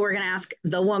like, oh, we're going to ask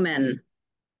the woman.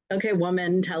 Okay,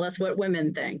 woman, tell us what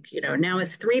women think. Now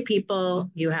it's three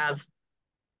people. You have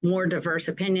more diverse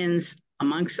opinions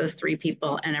amongst those three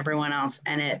people and everyone else,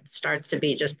 and it starts to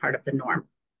be just part of the norm.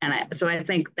 And so I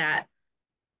think that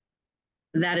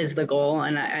is the goal.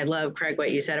 And I love, Craig,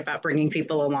 what you said about bringing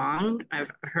people along.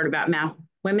 I've heard about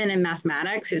women in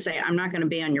mathematics who say, I'm not going to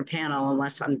be on your panel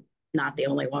unless I'm not the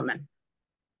only woman.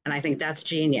 And I think that's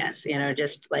genius,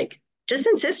 just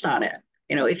insist on it.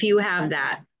 If you have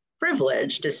that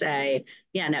privilege to say,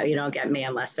 yeah, no, you don't get me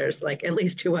unless there's like at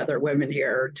least two other women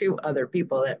here or two other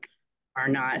people that are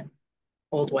not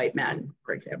old white men,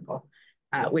 for example,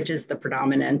 which is the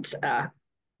predominant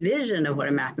vision of what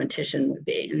a mathematician would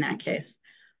be in that case.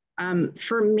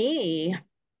 For me,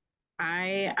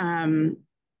 I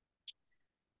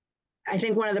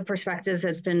think one of the perspectives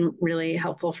that's been really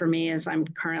helpful for me is I'm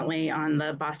currently on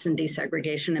the Boston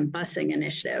Desegregation and Busing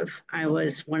Initiative. I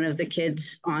was one of the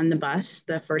kids on the bus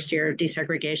the first year of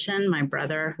desegregation. My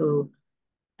brother, who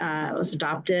was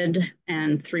adopted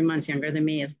and 3 months younger than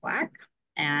me, is Black,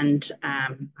 and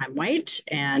I'm white.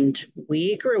 And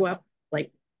we grew up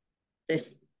like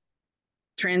this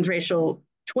transracial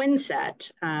twin set,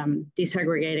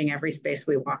 desegregating every space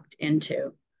we walked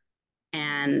into.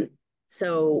 And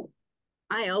so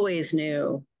I always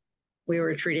knew we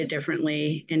were treated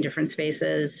differently in different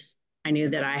spaces. I knew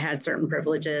that I had certain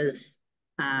privileges.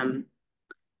 And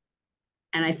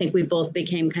I think we both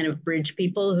became kind of bridge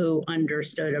people who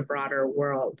understood a broader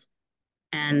world.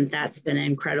 And that's been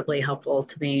incredibly helpful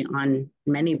to me on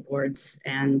many boards.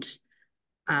 And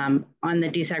on the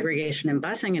Desegregation and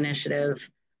Busing Initiative,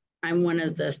 I'm one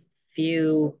of the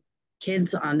few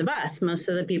kids on the bus. Most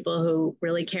of the people who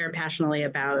really care passionately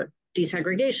about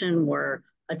desegregation were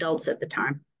adults at the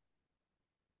time.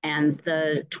 And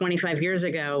the 25 years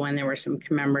ago, when there were some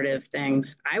commemorative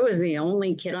things, I was the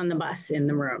only kid on the bus in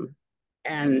the room.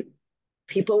 And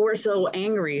people were so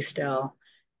angry still.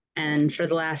 And for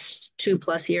the last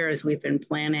 2+ years, we've been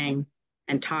planning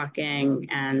and talking,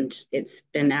 and it's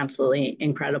been absolutely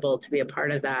incredible to be a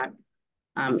part of that.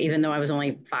 Even though I was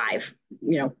only 5,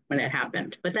 when it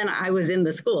happened. But then I was in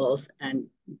the schools, and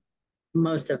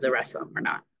most of the rest of them were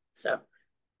not. So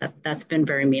that's been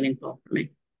very meaningful for me.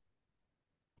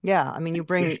 Yeah, I mean, you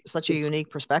bring such a unique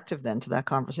perspective then to that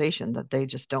conversation that they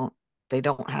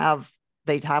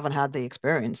haven't had the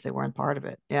experience. They weren't part of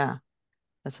it. Yeah,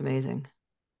 that's amazing.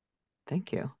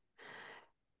 Thank you.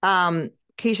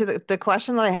 Keisha, the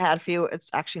question that I had for you, it's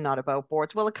actually not about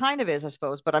boards. Well, it kind of is, I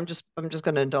suppose, but I'm just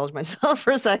going to indulge myself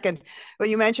for a second. But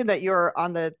you mentioned that you're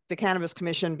on the Cannabis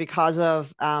Commission because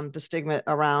of the stigma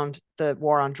around the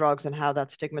war on drugs and how that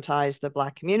stigmatized the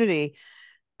Black community.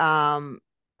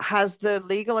 Has the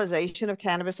legalization of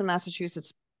cannabis in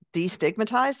Massachusetts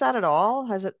destigmatized that at all?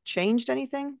 Has it changed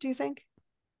anything, do you think?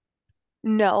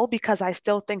 No, because I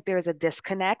still think there's a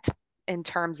disconnect in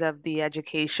terms of the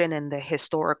education and the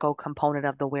historical component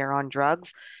of the war on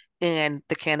drugs and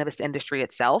the cannabis industry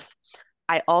itself.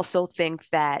 I also think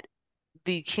that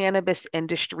the cannabis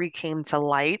industry came to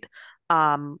light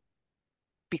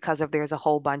because there's a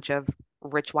whole bunch of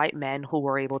rich white men who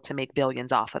were able to make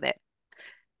billions off of it.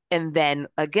 And then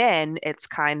again, it's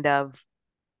kind of,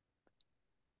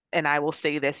 and I will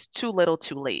say this, too little,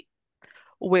 too late,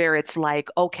 where it's like,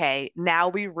 okay, now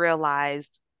we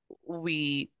realized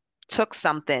we took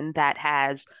something that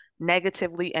has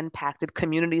negatively impacted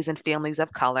communities and families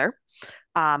of color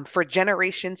for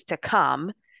generations to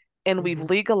come, and we've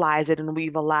legalized it and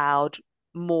we've allowed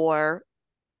more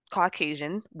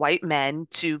Caucasian white men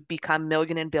to become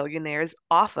million and billionaires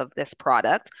off of this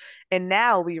product. And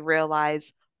now we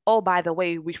realize, oh, by the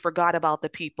way, we forgot about the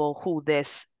people who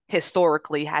this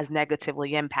historically has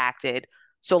negatively impacted.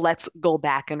 So let's go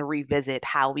back and revisit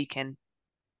how we can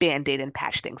band-aid and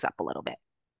patch things up a little bit.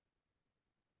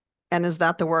 And is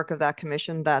that the work of that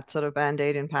commission, that sort of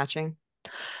band-aid and patching?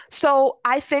 So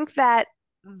I think that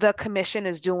the commission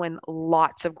is doing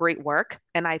lots of great work.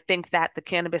 And I think that the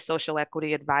Cannabis Social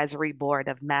Equity Advisory Board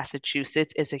of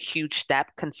Massachusetts is a huge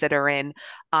step considering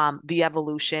the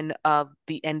evolution of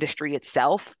the industry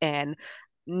itself. And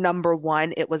number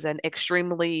one, it was an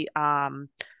extremely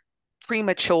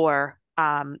premature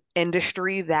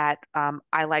industry that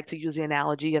I like to use the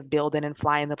analogy of building and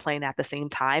flying the plane at the same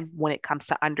time when it comes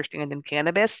to understanding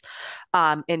cannabis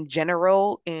in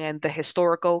general and the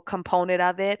historical component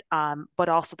of it, but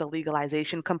also the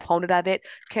legalization component of it.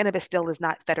 Cannabis still is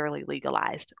not federally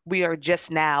legalized. We are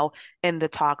just now in the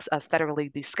talks of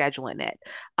federally descheduling it.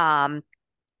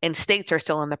 And states are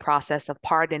still in the process of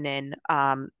pardoning,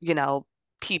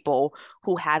 people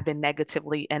who have been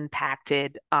negatively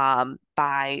impacted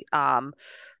by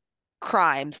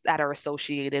crimes that are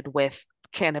associated with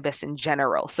cannabis in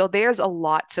general. So there's a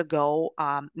lot to go,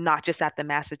 not just at the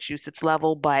Massachusetts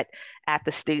level, but at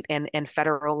the state and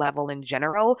federal level in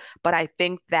general. But I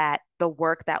think that the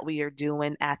work that we are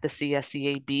doing at the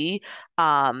CSCAB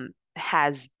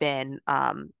has been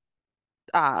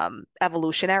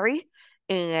evolutionary,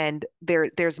 and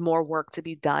there's more work to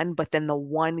be done. But then the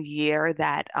 1 year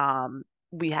that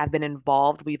we have been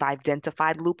involved, we've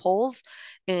identified loopholes.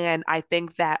 And I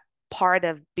think that part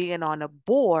of being on a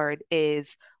board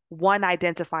is one,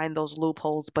 identifying those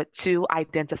loopholes, but two,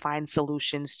 identifying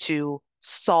solutions to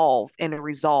solve and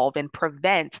resolve and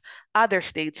prevent other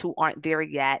states who aren't there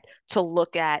yet to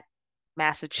look at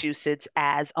Massachusetts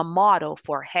as a model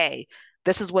for, hey,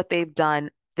 this is what they've done,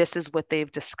 this is what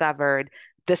they've discovered,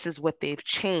 this is what they've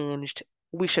changed.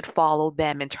 We should follow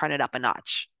them and turn it up a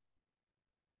notch.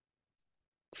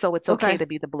 So it's okay to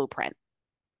be the blueprint.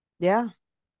 Yeah.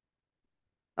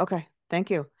 Okay. Thank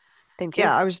you. Thank you.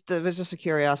 Yeah, it was just a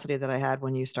curiosity that I had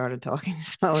when you started talking.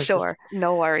 So it's Sure.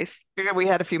 No worries. Figured we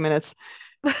had a few minutes.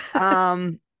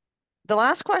 The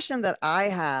last question that I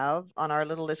have on our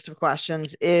little list of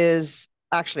questions is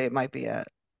actually it might be a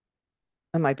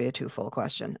twofold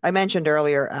question. I mentioned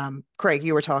earlier, Craig,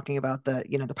 you were talking about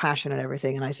the passion and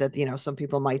everything, and I said, some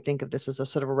people might think of this as a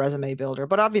sort of a resume builder,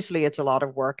 but obviously it's a lot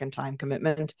of work and time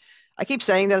commitment. I keep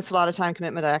saying that it's a lot of time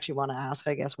commitment. I actually want to ask,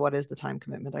 I guess, what is the time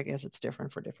commitment? I guess it's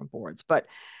different for different boards, but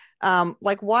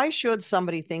why should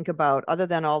somebody think about, other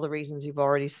than all the reasons you've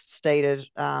already stated,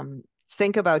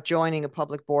 think about joining a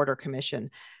public board or commission?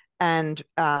 And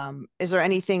is there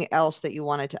anything else that you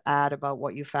wanted to add about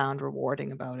what you found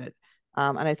rewarding about it?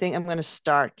 And I think I'm going to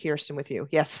start, Kirsten, with you.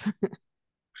 Yes.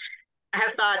 I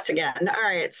have thoughts again. All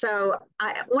right. So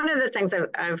one of the things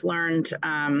I've learned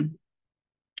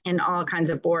in all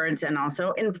kinds of boards and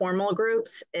also informal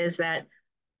groups is that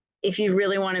if you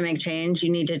really want to make change,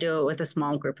 you need to do it with a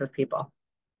small group of people.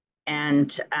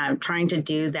 And trying to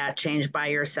do that change by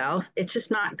yourself, it's just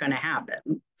not going to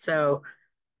happen. So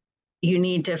you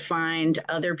need to find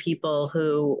other people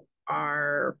who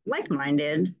are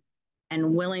like-minded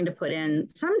and willing to put in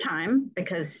some time,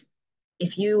 because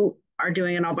if you are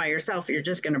doing it all by yourself, you're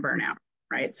just going to burn out,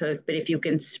 right? So, but if you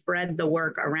can spread the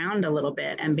work around a little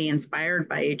bit and be inspired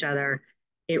by each other,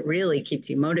 it really keeps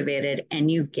you motivated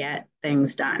and you get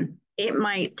things done. It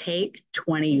might take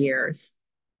 20 years,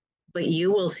 but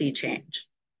you will see change.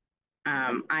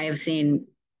 I have seen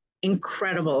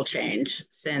incredible change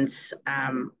since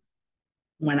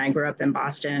when I grew up in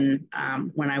Boston,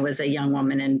 when I was a young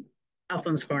woman in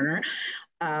Elkham's Corner,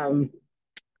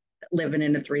 living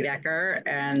in a 3-decker,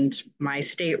 and my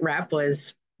state rep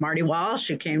was Marty Walsh,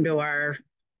 who came to our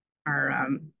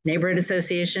neighborhood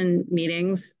association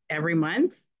meetings every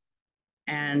month.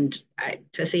 And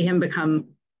to see him become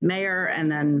mayor and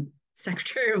then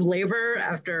Secretary of Labor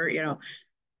after,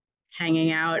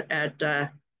 hanging out at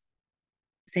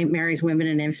St. Mary's Women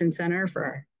and Infant Center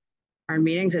for our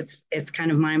meetings, it's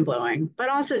kind of mind-blowing. But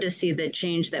also to see the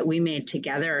change that we made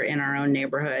together in our own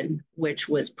neighborhood, which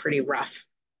was pretty rough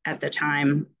at the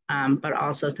time, but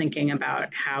also thinking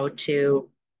about how to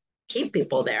keep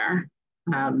people there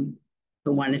who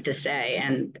wanted to stay,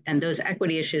 and those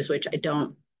equity issues, which I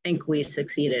don't think we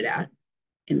succeeded at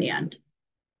in the end.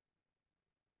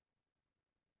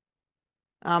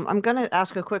 I'm going to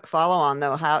ask a quick follow on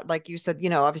though, how, like you said,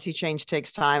 obviously change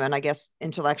takes time, and I guess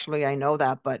intellectually I know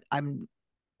that, but I'm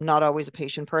not always a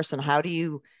patient person. How do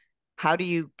you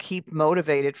keep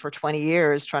motivated for 20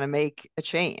 years trying to make a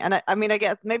change? And I mean, I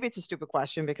guess maybe it's a stupid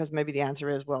question, because maybe the answer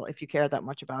is, well, if you care that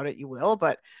much about it, you will.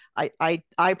 But I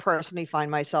personally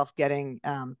find myself getting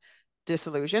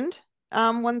disillusioned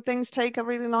when things take a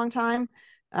really long time.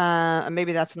 And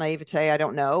maybe that's naivete, I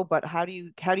don't know. But how do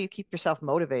you keep yourself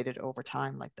motivated over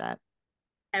time like that?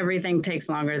 Everything takes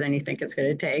longer than you think it's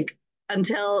going to take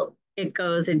until it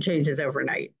goes and changes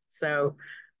overnight. So,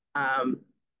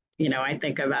 I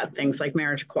think about things like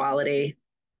marriage equality,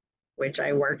 which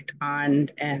I worked on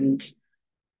and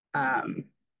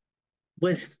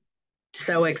was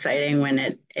so exciting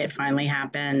when it finally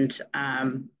happened.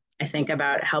 I think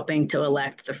about helping to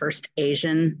elect the first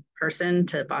Asian person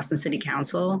to Boston City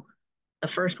Council, the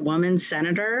first woman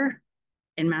senator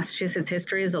in Massachusetts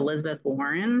history is Elizabeth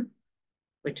Warren,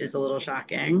 which is a little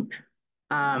shocking.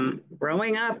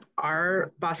 Growing up,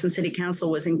 our Boston City Council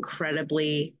was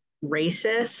incredibly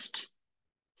racist,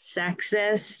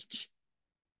 sexist,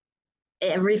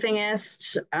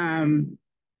 everythingist.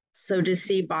 So to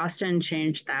see Boston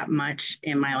change that much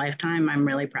in my lifetime, I'm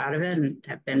really proud of it and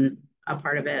have been a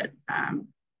part of it.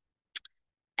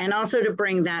 And also to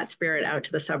bring that spirit out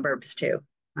to the suburbs too,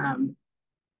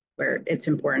 where it's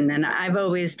important. And I've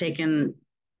always taken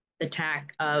the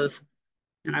tack of,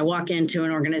 and I walk into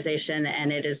an organization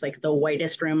and it is like the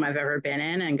whitest room I've ever been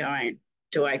in and going,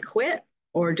 do I quit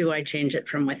or do I change it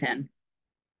from within?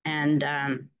 And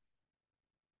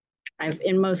I've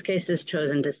in most cases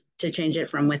chosen to change it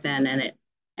from within,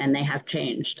 and they have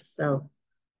changed. So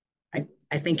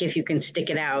I think if you can stick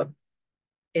it out,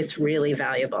 it's really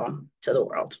valuable to the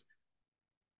world.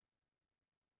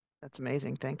 That's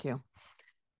amazing. Thank you.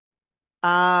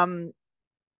 Craig,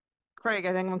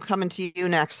 I think I'm coming to you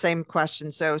next. Same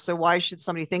question. So why should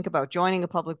somebody think about joining a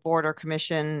public board or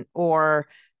commission, or,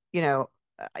 you know,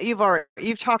 you've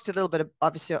talked a little bit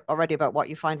obviously already about what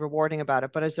you find rewarding about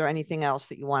it, but is there anything else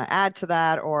that you want to add to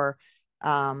that, or,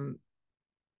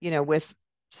 you know, with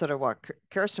sort of what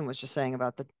Kirsten was just saying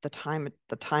about the time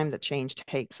that change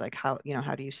takes, like how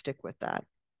do you stick with that?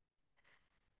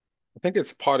 I think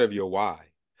it's part of your why.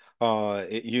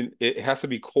 It has to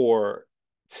be core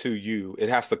to you. It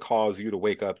has to cause you to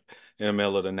wake up in the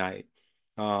middle of the night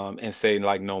and say,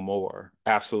 like, no more.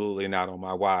 Absolutely not on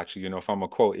my watch. You know, if I'm gonna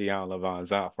quote Ian Levin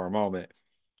for a moment.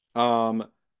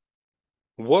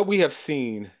 What we have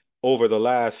seen over the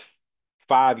last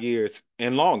 5 years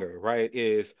and longer, right,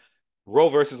 is Roe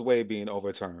versus Wade being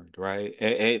overturned, right?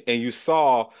 And you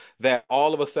saw that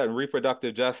all of a sudden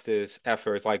reproductive justice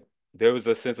efforts, like there was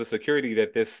a sense of security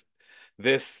that this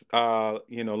law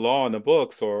in the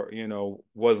books, or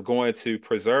was going to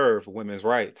preserve women's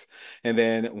rights. And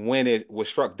then when it was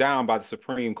struck down by the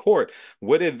Supreme Court,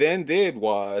 what it then did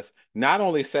was not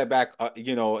only set back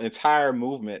entire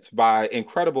movements by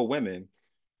incredible women,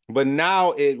 but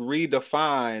now it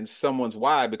redefines someone's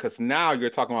why, because now you're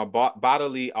talking about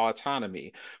bodily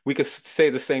autonomy. We could say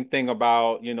the same thing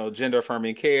about, gender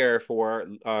affirming care for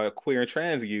queer and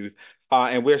trans youth.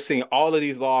 And we're seeing all of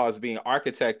these laws being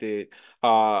architected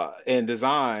and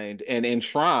designed and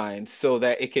enshrined so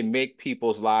that it can make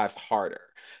people's lives harder.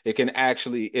 It can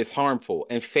actually, it's harmful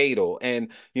and fatal. And,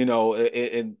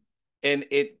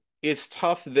 it's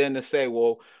tough then to say,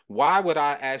 well, why would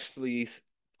I actually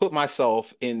put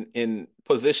myself in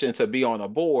position to be on a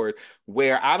board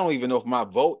where I don't even know if my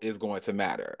vote is going to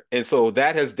matter? And so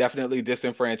that has definitely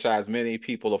disenfranchised many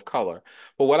people of color.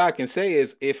 But what I can say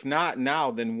is, if not now,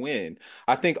 then when?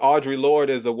 I think Audre Lorde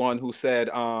is the one who said,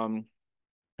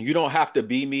 you don't have to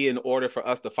be me in order for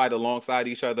us to fight alongside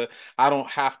each other. I don't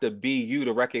have to be you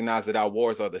to recognize that our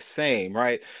wars are the same,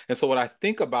 right? And so what I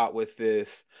think about with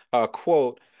this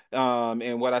quote,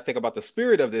 and what I think about the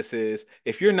spirit of this is,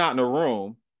 if you're not in a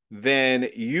room, then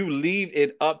you leave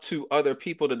it up to other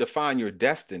people to define your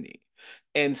destiny.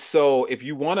 And so if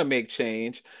you want to make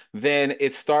change, then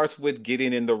it starts with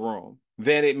getting in the room.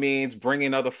 Then it means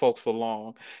bringing other folks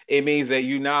along. It means that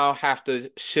you now have to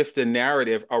shift the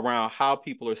narrative around how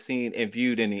people are seen and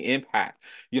viewed and the impact.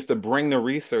 You have to bring the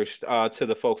research to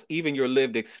the folks, even your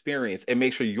lived experience, and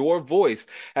make sure your voice,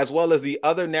 as well as the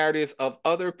other narratives of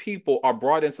other people, are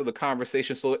brought into the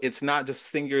conversation. So it's not just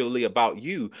singularly about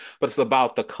you, but it's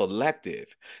about the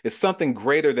collective. It's something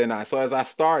greater than I. So as I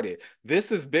started,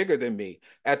 this is bigger than me.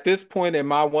 At this point in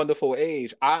my wonderful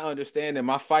age, I understand that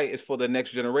my fight is for the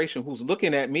next generation who's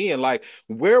looking at me and like,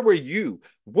 where were you?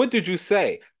 What did you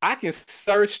say? I can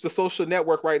search the social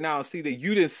network right now and see that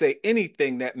you didn't say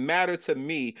anything that mattered to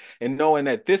me, and knowing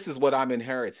that this is what I'm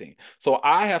inheriting. So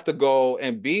I have to go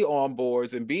and be on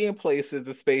boards and be in places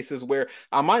and spaces where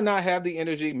I might not have the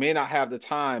energy, may not have the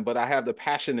time, but I have the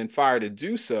passion and fire to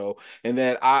do so. And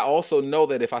that I also know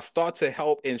that if I start to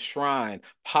help enshrine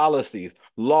policies,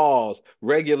 laws,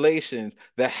 regulations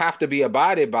that have to be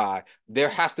abided by, there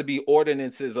has to be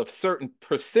ordinances of certain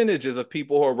percentages of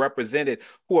people who are represented,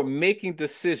 who are making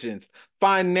decisions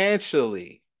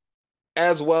financially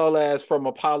as well as from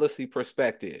a policy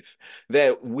perspective.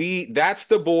 That's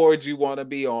the board you want to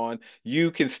be on.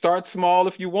 You can start small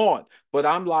if you want, but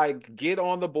I'm like, get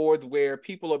on the boards where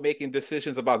people are making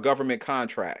decisions about government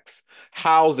contracts,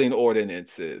 housing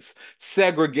ordinances,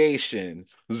 segregation,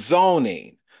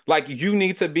 zoning. Like, you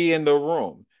need to be in the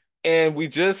room. And we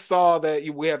just saw that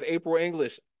we have April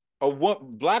English,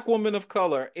 Black woman of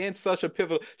color, in such a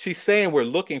pivotal. She's saying we're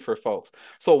looking for folks.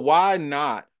 So why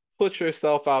not put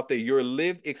yourself out there. Your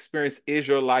lived experience is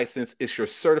your license, it's your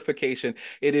certification,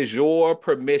 it is your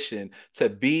permission to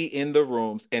be in the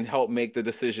rooms and help make the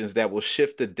decisions that will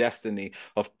shift the destiny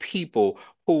of people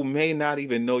who may not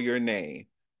even know your name,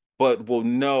 but will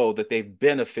know that they've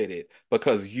benefited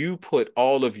because you put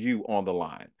all of you on the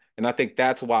line. And I think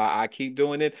that's why I keep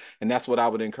doing it. And that's what I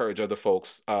would encourage other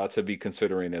folks to be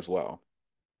considering as well.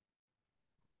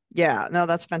 Yeah, no,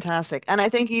 that's fantastic. And I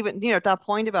think even, at that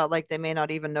point about like they may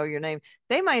not even know your name,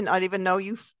 they might not even know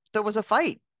there was a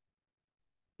fight,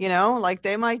 like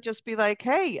they might just be like,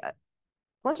 hey, of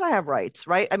course I have rights,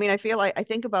 right? I mean, I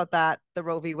think about that, the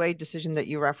Roe v. Wade decision that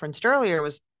you referenced earlier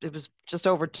it was just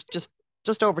over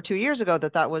 2 years ago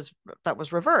that was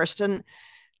reversed. And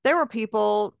there were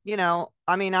people,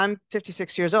 I mean, I'm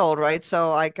 56 years old, right?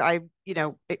 So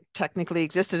it technically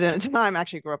existed in a time. I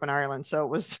actually grew up in Ireland, so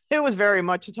it was very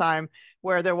much a time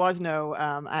where there was no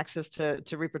access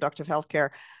to reproductive health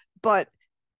care. But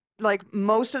like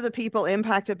most of the people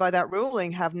impacted by that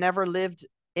ruling have never lived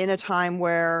in a time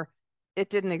where it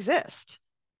didn't exist.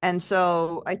 And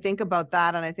so I think about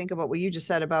that, and I think about what you just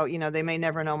said about, they may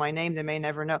never know my name, they may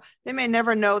never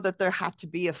know that there had to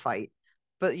be a fight,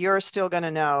 but you're still going to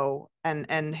know,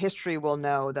 and history will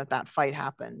know that fight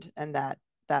happened, and that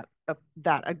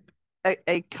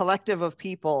a collective of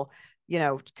people,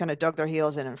 kind of dug their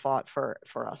heels in and fought for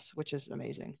us, which is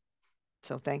amazing.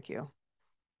 So thank you.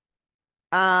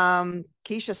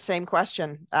 Keisha, same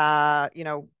question.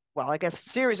 Well, I guess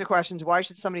series of questions. Why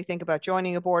should somebody think about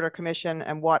joining a board or commission,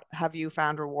 and what have you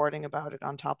found rewarding about it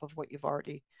on top of what you've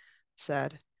already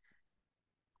said?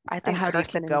 I And think how do you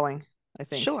keep going? I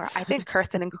think. Sure. I think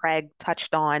Kirsten and Craig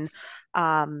touched on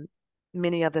um,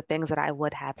 many of the things that I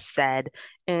would have said.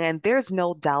 And there's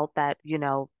no doubt that,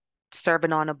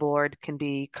 serving on a board can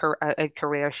be a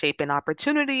career shaping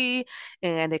opportunity,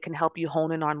 and it can help you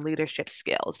hone in on leadership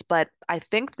skills. But I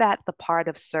think that the part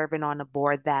of serving on a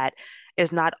board that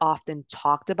is not often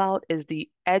talked about is the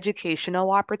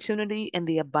educational opportunity and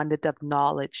the abundance of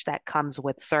knowledge that comes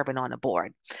with serving on a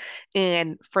board.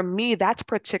 And for me, that's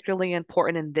particularly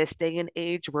important in this day and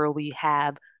age where we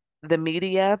have the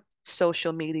media,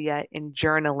 social media, and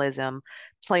journalism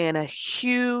playing a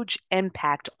huge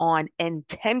impact on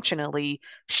intentionally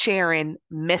sharing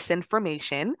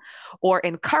misinformation or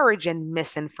encouraging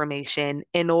misinformation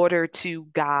in order to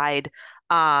guide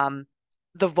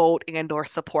the vote and or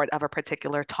support of a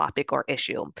particular topic or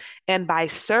issue. And by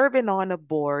serving on a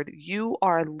board, you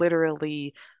are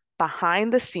literally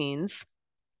behind the scenes,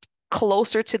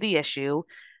 closer to the issue,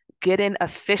 getting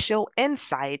official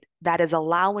insight that is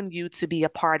allowing you to be a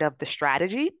part of the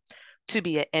strategy, to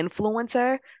be an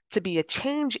influencer, to be a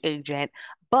change agent,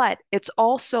 but it's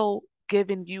also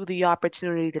giving you the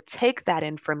opportunity to take that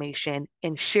information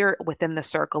and share it within the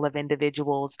circle of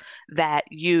individuals that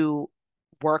you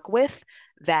work with,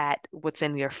 that what's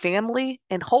in your family,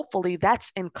 and hopefully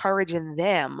that's encouraging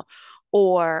them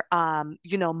or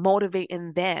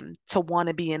motivating them to want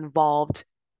to be involved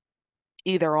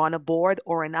either on a board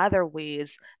or in other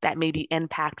ways that may be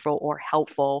impactful or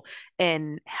helpful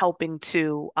in helping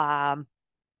to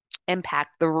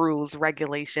impact the rules,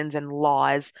 regulations, and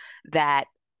laws that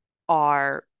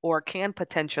are or can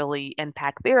potentially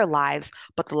impact their lives,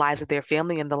 but the lives of their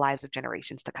family and the lives of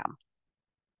generations to come.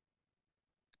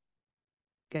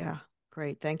 Yeah,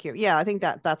 great. Thank you. Yeah, I think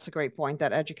that's a great point,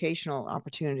 that educational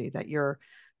opportunity that you're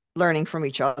learning from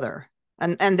each other,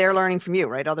 and they're learning from you,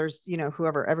 right? Others,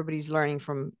 whoever, everybody's learning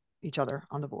from each other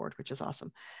on the board, which is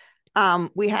awesome.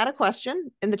 We had a question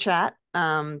in the chat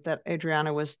that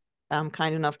Adriana was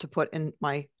kind enough to put in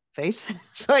my face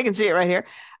so I can see it right here.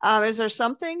 Is there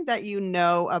something that you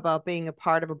know about being a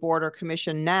part of a board or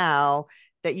commission now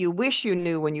that you wish you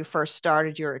knew when you first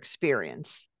started your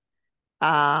experience?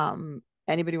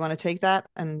 Anybody want to take that,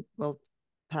 and we'll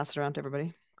pass it around to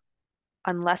everybody?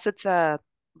 Unless it's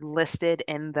listed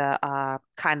in the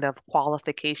kind of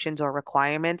qualifications or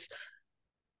requirements,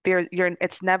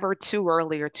 it's never too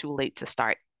early or too late to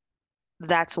start.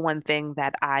 That's one thing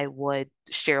that I would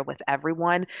share with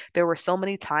everyone. There were so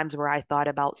many times where I thought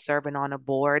about serving on a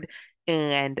board,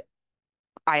 and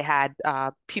I had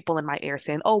people in my ear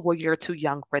saying, "Oh, well, you're too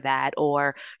young for that,"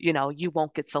 or, you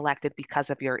won't get selected because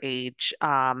of your age.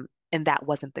 And that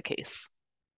wasn't the case.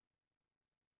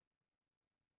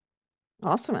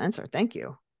 Awesome answer. Thank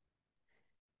you.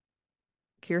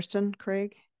 Kirsten,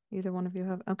 Craig, either one of you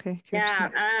have? Okay,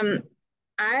 Kirsten. Yeah,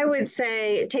 I would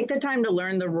say take the time to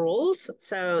learn the rules.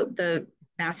 So the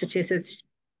Massachusetts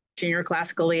Junior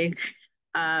Classical League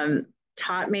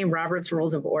taught me Robert's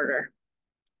Rules of Order.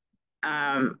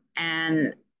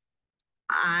 And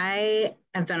I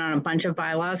have been on a bunch of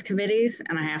bylaws committees,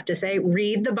 and I have to say,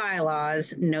 read the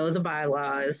bylaws, know the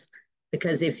bylaws,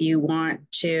 because if you want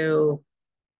to,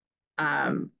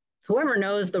 whoever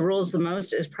knows the rules the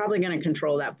most is probably going to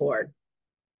control that board,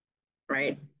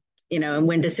 right? And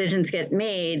when decisions get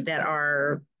made that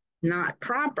are not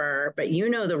proper, but you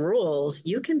know the rules,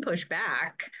 you can push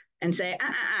back and say,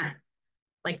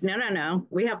 like, no,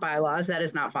 we have bylaws. That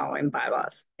is not following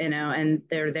bylaws, and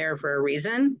they're there for a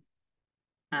reason.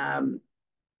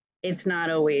 It's not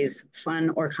always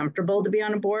fun or comfortable to be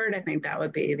on a board. I think that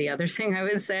would be the other thing I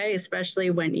would say,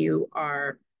 especially when you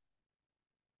are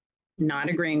not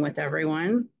agreeing with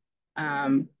everyone.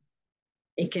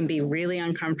 It can be really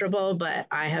uncomfortable, but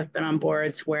I have been on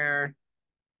boards where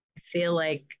I feel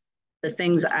like the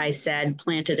things I said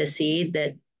planted a seed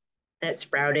that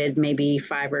sprouted maybe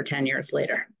 5 or 10 years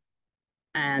later.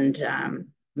 And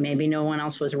maybe no one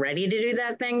else was ready to do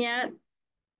that thing yet,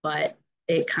 but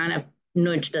it kind of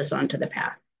nudged us onto the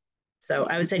path. So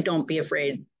I would say don't be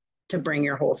afraid to bring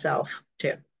your whole self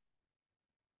too.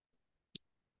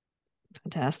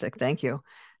 Fantastic. Thank you.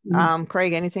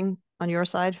 Craig, anything on your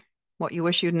side? What you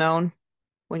wish you'd known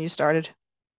when you started?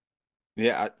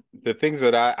 Yeah, the things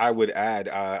that I would add,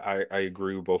 I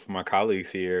agree with both of my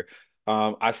colleagues here.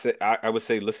 I would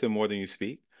say listen more than you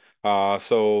speak.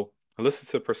 So listen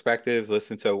to perspectives,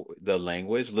 listen to the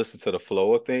language, listen to the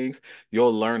flow of things.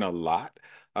 You'll learn a lot.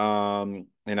 And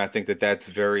I think that that's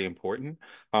very important.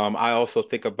 I also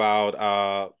think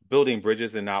about building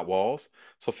bridges and not walls.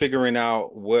 So figuring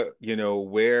out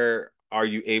where are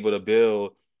you able to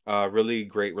build really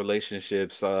great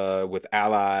relationships with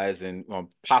allies and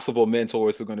possible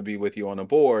mentors who are going to be with you on the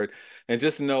board. And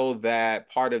just know that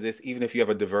part of this, even if you have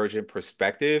a divergent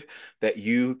perspective, that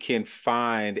you can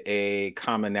find a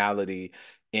commonality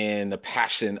in the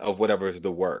passion of whatever is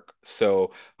the work.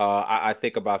 So I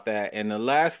think about that. And the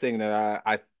last thing that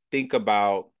I think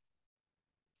about,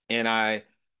 and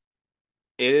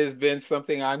it has been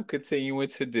something I'm continuing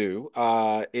to do,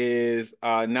 is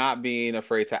not being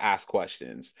afraid to ask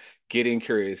questions, getting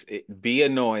curious, be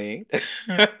annoying,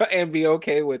 and be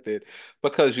okay with it,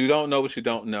 because you don't know what you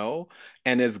don't know.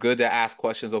 And it's good to ask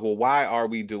questions of, well, why are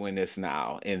we doing this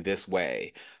now in this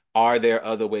way? Are there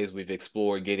other ways we've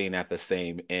explored getting at the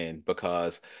same end?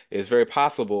 Because it's very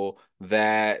possible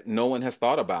that no one has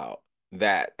thought about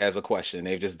that as a question.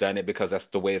 They've just done it because that's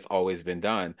the way it's always been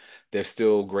done. There's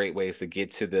still great ways to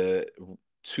get to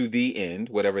the end,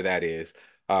 whatever that is,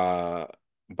 uh,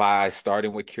 by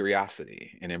starting with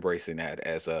curiosity and embracing that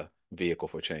as a vehicle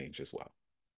for change as well.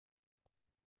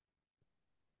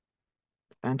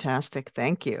 Fantastic.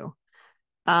 Thank you.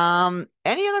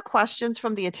 Any other questions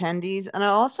from the attendees? And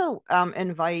I'll also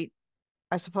invite,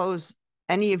 I suppose,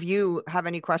 any of you have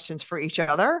any questions for each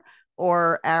other,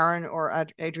 or Aaron or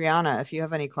Adriana, if you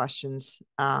have any questions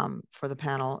for the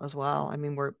panel as well. I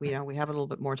mean, we have a little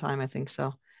bit more time, I think.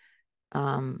 So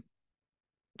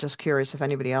just curious if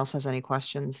anybody else has any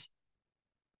questions.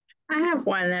 I have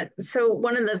one so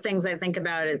one of the things I think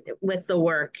about it with the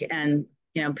work, and,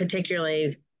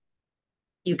 particularly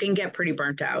you can get pretty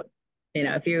burnt out.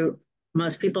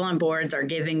 Most people on boards are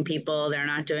giving people, they're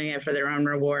not doing it for their own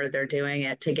reward. They're doing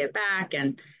it to get back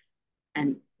and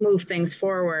move things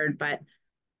forward. But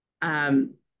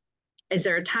is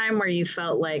there a time where you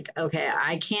felt like, okay,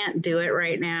 I can't do it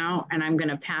right now, and I'm going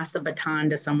to pass the baton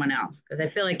to someone else? Because I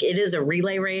feel like it is a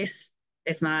relay race.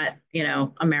 It's not,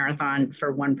 a marathon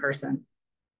for one person.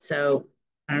 So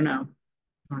I don't know.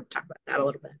 I want to talk about that a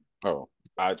little bit. Oh,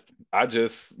 I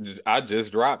just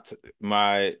dropped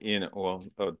my,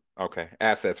 okay,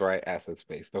 assets, right? Assets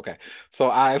based. Okay. So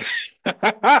I've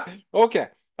okay.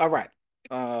 All right.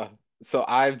 So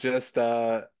I've just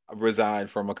resigned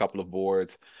from a couple of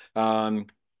boards.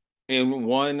 And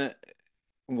one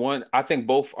I think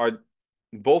both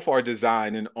are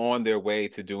designed and on their way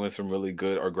to doing some really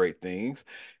good or great things.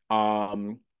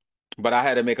 Um but I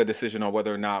had to make a decision on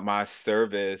whether or not my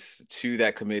service to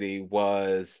that committee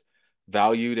was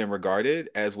valued and regarded,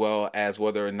 as well as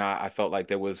whether or not I felt like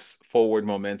there was forward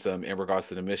momentum in regards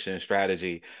to the mission and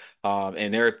strategy.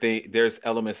 And there's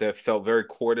elements that felt very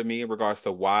core to me in regards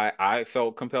to why I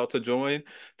felt compelled to join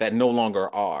that no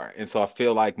longer are. And so I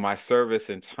feel like my service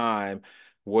and time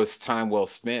was time well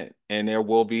spent. And there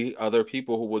will be other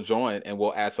people who will join and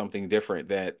will add something different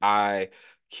that I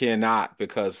cannot,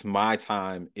 because my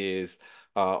time is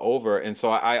over. And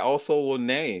so I also will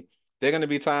name, there are going to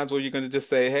be times where you're going to just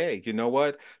say, hey, you know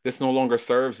what? This no longer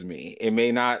serves me. It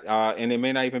may not, and it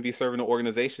may not even be serving the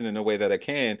organization in a way that it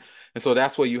can. And so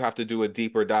that's where you have to do a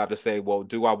deeper dive to say, well,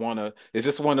 is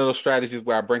this one of those strategies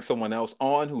where I bring someone else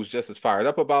on who's just as fired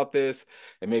up about this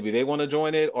and maybe they want to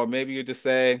join it? Or maybe you just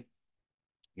say,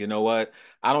 you know what?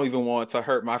 I don't even want to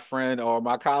hurt my friend or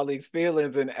my colleagues'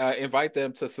 feelings and invite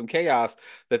them to some chaos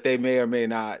that they may or may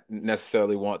not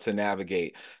necessarily want to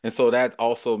navigate. And so that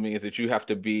also means that you have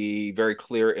to be very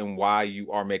clear in why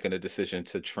you are making a decision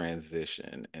to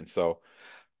transition. And so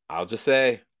I'll just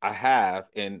say I have,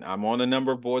 and I'm on a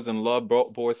number of boards and love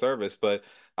board service, but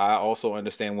I also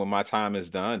understand when my time is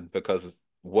done because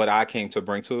what I came to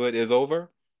bring to it is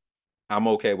over. I'm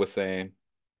okay with saying,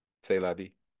 say la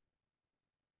vie.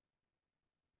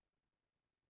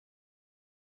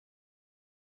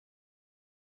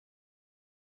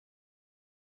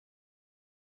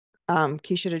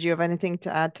 Keisha, did you have anything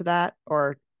to add to that?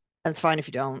 Or it's fine if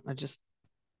you don't.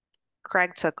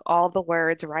 Craig took all the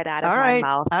words right out of All my right.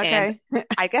 mouth. And Okay.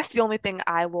 I guess the only thing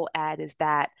I will add is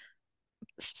that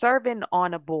serving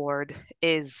on a board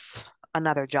is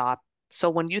another job. So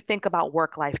when you think about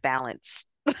work-life balance,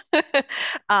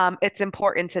 it's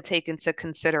important to take into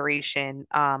consideration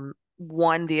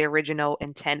one, the original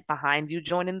intent behind you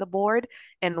joining the board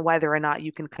and whether or not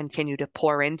you can continue to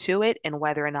pour into it and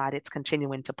whether or not it's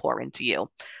continuing to pour into you.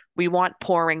 We want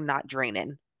pouring, not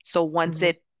draining. So once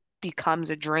it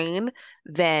becomes a drain,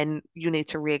 then you need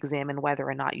to re-examine whether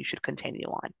or not you should continue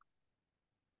on.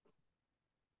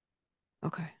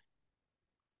 Okay.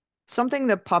 Something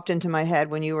that popped into my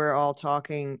head when you were all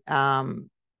talking, and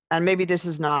maybe this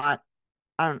is not,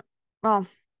 I don't, well,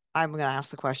 I'm going to ask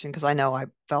the question because I know I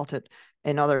felt it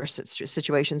in other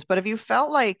situations, but have you felt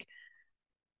like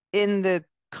in the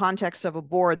context of a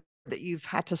board that you've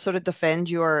had to sort of defend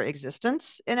your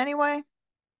existence in any way?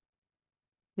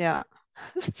 Yeah.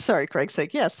 Sorry, Craig's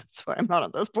sake. Yes, that's why I'm not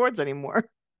on those boards anymore.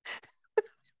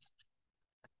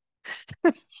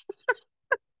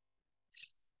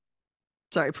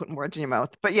 Sorry, putting words in your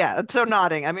mouth. But yeah, so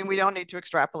nodding. I mean, we don't need to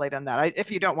extrapolate on that.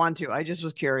 If you don't want to, I just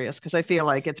was curious because I feel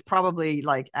like it's probably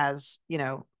like as,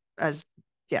 yeah,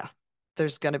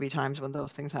 there's going to be times when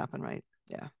those things happen, right?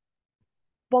 Yeah.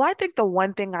 Well, I think the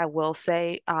one thing I will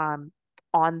say on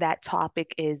that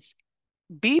topic is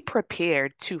be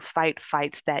prepared to fight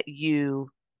fights that you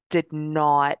did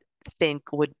not think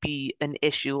would be an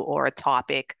issue or a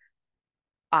topic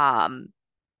um,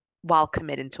 while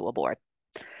committing to a board.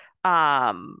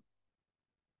 Um,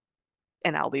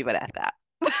 and I'll leave it at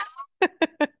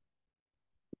that.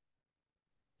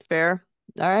 Fair.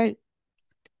 All right.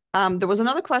 There was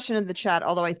another question in the chat,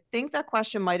 although I think that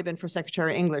question might have been for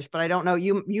Secretary English, but I don't know.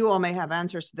 You all may have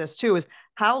answers to this too. Is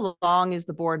how long is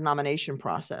the board nomination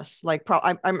process? Like,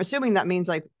 I'm assuming that means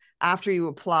like after you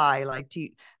apply, like,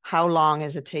 how long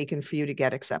has it taken for you to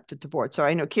get accepted to board? So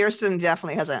I know Kirsten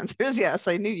definitely has answers. Yes,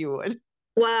 I knew you would.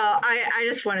 Well, I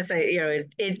just want to say,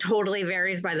 it totally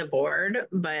varies by the board,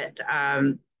 but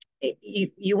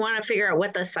you want to figure out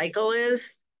what the cycle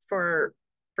is for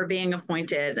being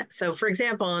appointed. So, for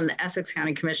example, in the Essex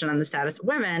County Commission on the Status of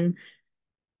Women,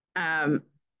 I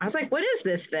was like, "What is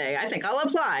this thing? I think I'll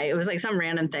apply." It was like some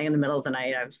random thing in the middle of the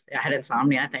night. I had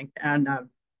insomnia, I think, and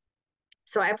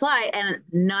so I applied, and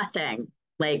nothing,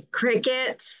 like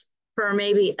crickets for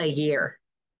maybe a year.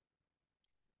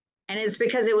 And it's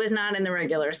because it was not in the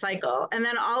regular cycle. And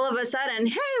then all of a sudden,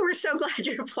 hey, we're so glad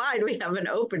you applied. We have an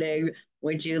opening.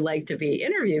 Would you like to be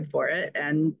interviewed for it?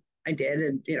 And I did.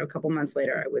 And, a couple months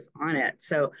later, I was on it.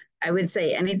 So I would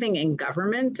say anything in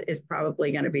government is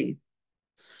probably going to be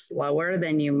slower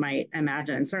than you might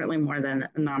imagine, and certainly more than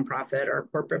a nonprofit or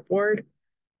corporate board.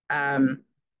 And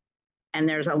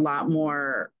there's a lot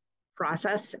more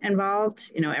process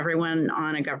involved. Everyone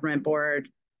on a government board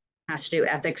has to do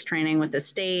ethics training with the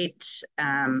state.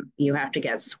 You have to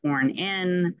get sworn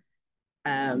in.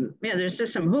 There's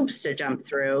just some hoops to jump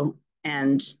through,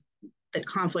 and the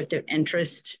conflict of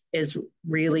interest is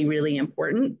really, really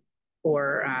important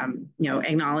for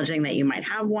acknowledging that you might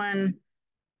have one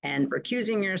and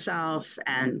recusing yourself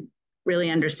and really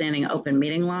understanding open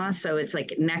meeting law. So it's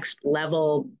like next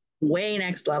level, way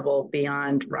next level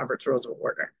beyond Robert's Rules of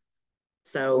Order.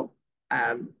 So,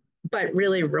 but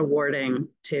really rewarding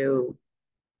to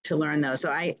learn those.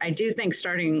 So I do think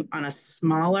starting on a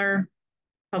smaller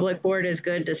public board is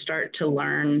good to start to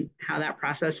learn how that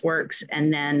process works,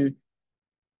 and then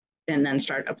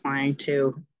start applying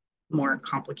to more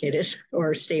complicated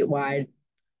or statewide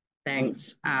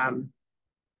things,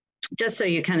 just so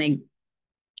you kind of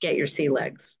get your sea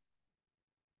legs.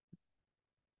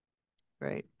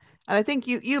 Right. And I think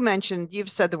you've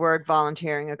said the word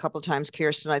volunteering a couple of times,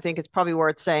 Kirsten. I think it's probably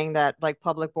worth saying that like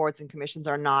public boards and commissions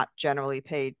are not generally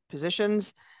paid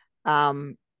positions.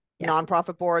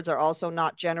 Nonprofit boards are also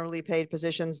not generally paid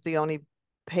positions. The only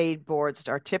paid boards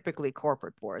are typically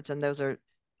corporate boards, and those are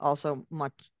also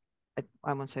much,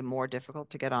 I won't say more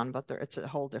difficult to get on, but it's a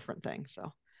whole different thing.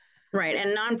 So Right.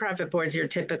 And nonprofit boards, you're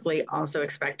typically also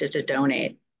expected to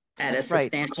donate at a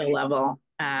substantial level.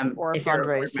 Or if you're a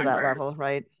board fundraise to that member. level,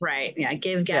 right? Right. Yeah.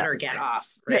 Give, get, Yeah. or get off.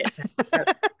 Yeah.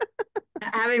 Right.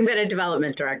 Having been a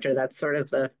development director, that's sort of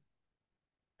the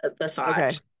thought.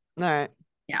 Okay. All right.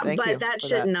 Yeah. Thank But you that for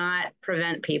should that. not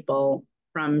prevent people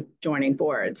from joining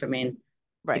boards. I mean,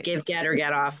 the Right. give, get, or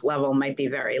get off level might be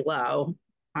very low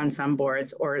on some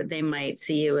boards, or they might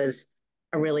see you as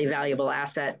a really valuable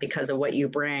asset because of what you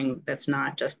bring that's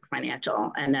not just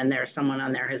financial. And then there's someone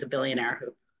on there who's a billionaire who,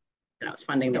 you know, is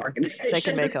funding the Yeah. organization. They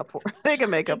can make up for they can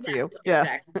make up for you. Exactly, Yeah.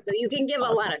 exactly. So you can give a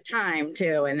Awesome. lot of time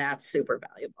too, and that's super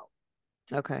valuable.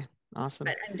 Okay. Awesome.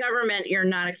 But in government, you're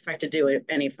not expected to do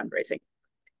any fundraising.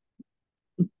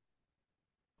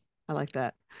 I like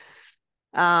that.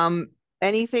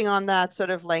 Anything on that sort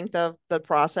of length of the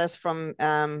process from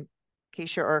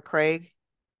Keisha or Craig?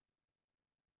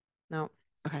 No.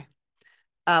 Okay.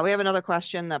 We have another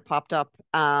question that popped up.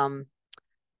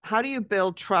 How do you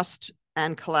build trust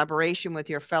and collaboration with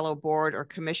your fellow board or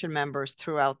commission members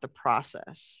throughout the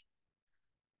process?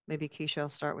 Maybe Keisha, I'll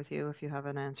start with you if you have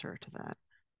an answer to that.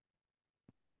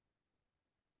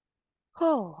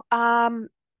 Oh,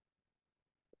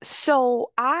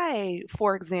 so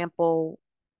for example,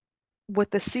 with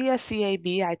the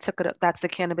CSCAB, I took it, that's the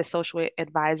Cannabis Social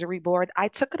Advisory Board. I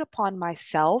took it upon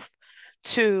myself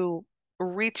to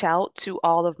reach out to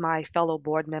all of my fellow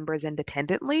board members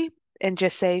independently and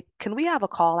just say, can we have a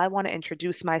call? I want to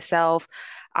introduce myself.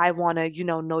 I want to,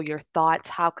 know your thoughts.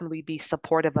 How can we be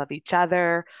supportive of each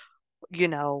other? You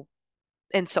know,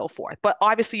 and so forth. But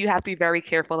obviously, you have to be very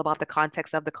careful about the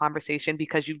context of the conversation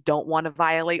because you don't want to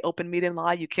violate open meeting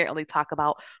law. You can't really talk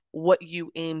about what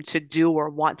you aim to do or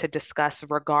want to discuss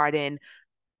regarding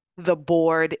the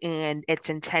board and its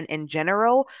intent in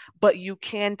general, but you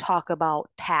can talk about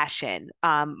passion,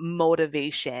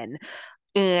 motivation,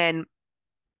 and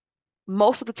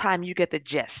most of the time you get the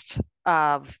gist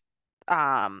of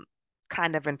um,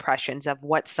 kind of impressions of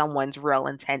what someone's real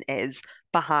intent is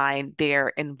behind their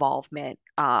involvement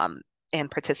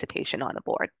and participation on a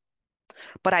board.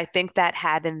 But I think that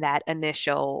having that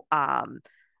initial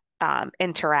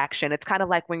interaction, it's kind of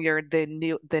like when you're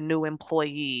the new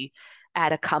employee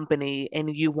at a company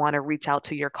and you want to reach out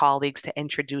to your colleagues to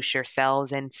introduce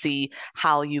yourselves and see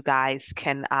how you guys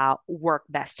can work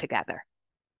best together.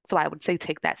 So I would say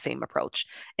take that same approach.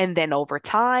 And then over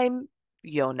time,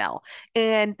 you'll know.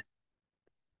 And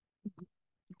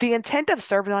the intent of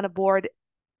serving on a board,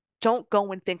 don't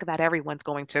go and think that everyone's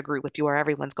going to agree with you or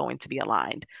everyone's going to be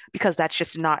aligned because that's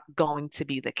just not going to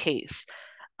be the case.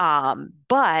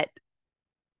 But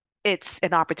it's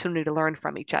an opportunity to learn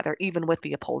from each other, even with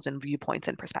the opposing viewpoints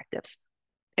and perspectives.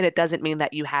 And it doesn't mean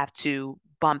that you have to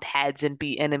bump heads and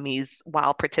be enemies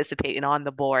while participating on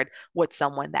the board with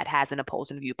someone that has an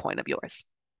opposing viewpoint of yours.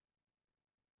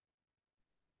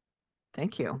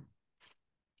 Thank you.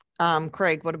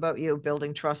 Craig, what about you,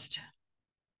 building trust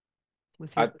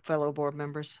with your fellow board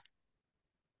members?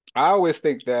 I always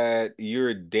think that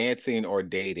you're dancing or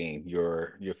dating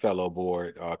your fellow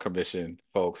board commission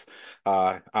folks.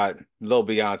 Little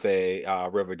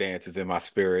Beyonce River Dance is in my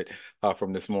spirit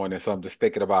from this morning, so I'm just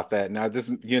thinking about that. Now, just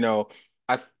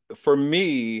I for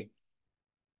me,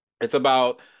 it's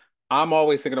about I'm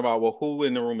always thinking about, well, who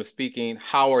in the room is speaking?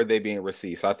 How are they being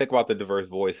received? So I think about the diverse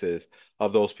voices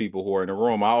of those people who are in the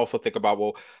room. I also think about,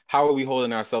 well, how are we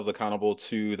holding ourselves accountable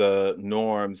to the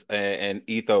norms and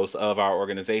ethos of our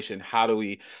organization? How do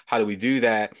we do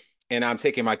that? And I'm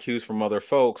taking my cues from other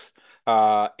folks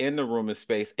in the room and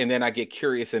space. And then I get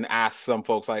curious and ask some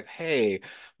folks like, hey, I'm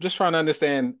just trying to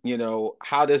understand,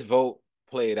 how this vote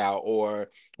played out, or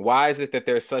why is it that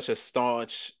there's such a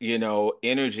staunch,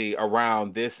 energy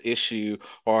around this issue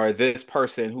or this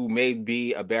person who may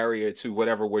be a barrier to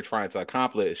whatever we're trying to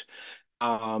accomplish?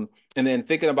 And then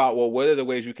thinking about, well, what are the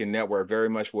ways you can network? Very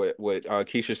much what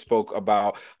Keisha spoke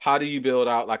about. How do you build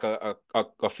out like a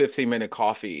 15-minute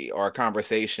coffee or a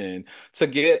conversation to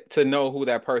get to know who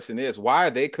that person is? Why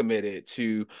are they committed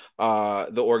to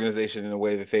the organization in the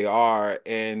way that they are?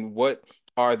 And what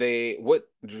are they?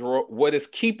 What is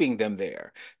keeping them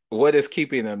there? What is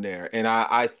keeping them there? And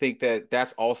I think that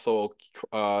that's also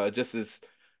just as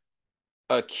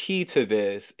a key to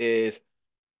this is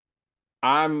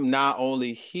I'm not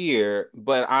only here,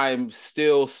 but I'm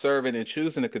still serving and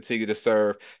choosing to continue to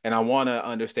serve. And I want to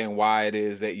understand why it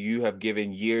is that you have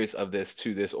given years of this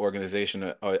to this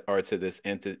organization or to this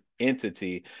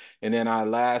entity. And then I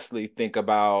lastly think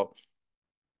about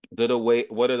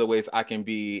what are the ways I can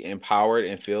be empowered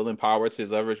and feel empowered to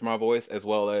leverage my voice, as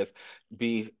well as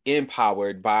be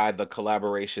empowered by the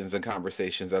collaborations and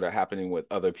conversations that are happening with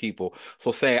other people.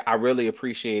 So say I really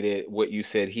appreciated what you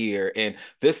said here. And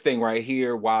this thing right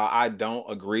here, while I don't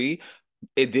agree,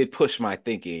 it did push my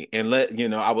thinking, and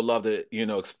I would love to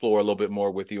explore a little bit more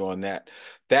with you on that.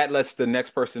 That lets the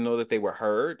next person know that they were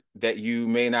heard, that you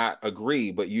may not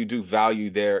agree, but you do value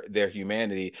their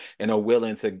humanity and are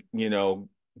willing to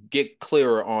get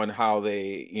clearer on how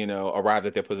they arrive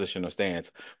at their position or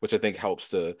stance, which I think helps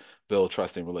to build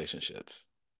trusting relationships.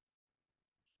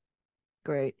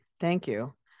 Great. Thank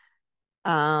you.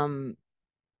 And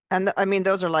I mean,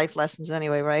 those are life lessons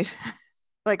anyway, right?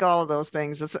 Like all of those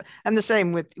things. And the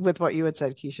same with what you had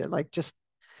said, Keisha, like just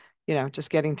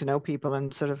getting to know people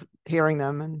and sort of hearing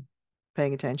them and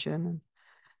paying attention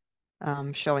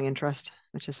and showing interest,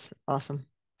 which is awesome.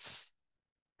 It's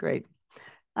great.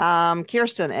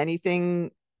 Kirsten,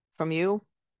 anything from you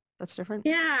that's different?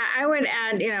 Yeah, I would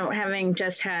add, having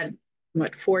just had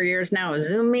 4 years now of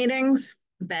Zoom meetings,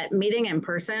 that meeting in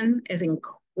person is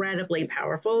incredibly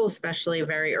powerful, especially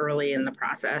very early in the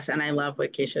process. And I love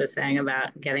what Keisha was saying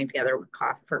about getting together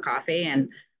for coffee. And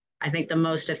I think the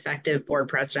most effective board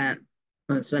president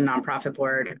was the nonprofit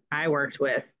board I worked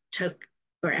with, took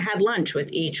or had lunch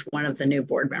with each one of the new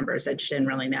board members that she didn't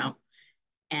really know.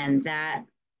 And that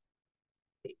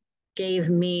gave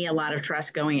me a lot of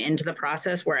trust going into the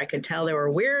process, where I could tell there were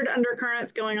weird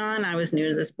undercurrents going on. I was new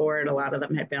to this board. A lot of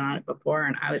them had been on it before.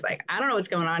 And I was like, I don't know what's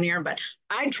going on here, but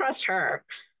I trust her.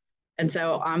 And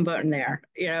so I'm voting there,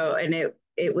 and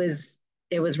it was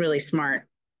really smart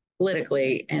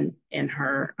politically and in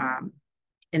her,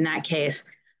 in that case.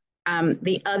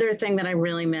 The other thing that I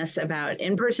really miss about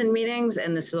in-person meetings,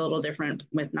 and this is a little different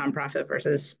with nonprofit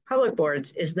versus public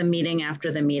boards, is the meeting after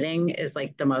the meeting is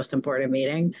like the most important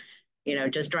meeting.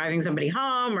 Just driving somebody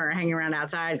home or hanging around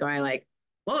outside going like,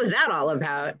 what was that all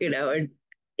about?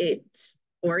 It's,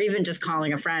 or even just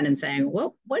calling a friend and saying,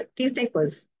 well, what do you think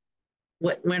was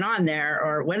what went on there?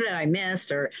 Or what did I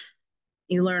miss? Or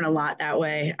you learn a lot that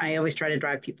way. I always try to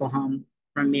drive people home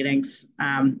from meetings.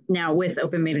 Now with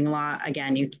open meeting law,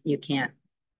 again, you can't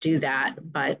do that,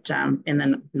 but in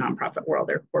the nonprofit world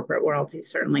or corporate world, you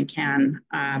certainly can.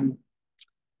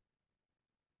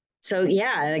 So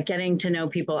yeah, getting to know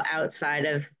people outside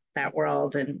of that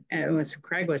world, and as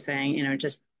Craig was saying,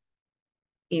 just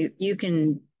you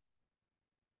can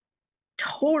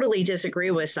totally disagree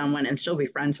with someone and still be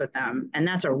friends with them, and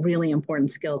that's a really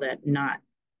important skill that not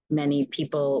many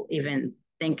people even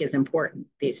think is important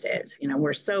these days.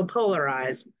 We're so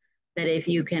polarized that if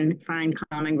you can find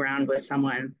common ground with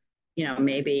someone,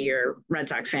 maybe you're Red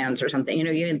Sox fans or something,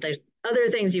 there's other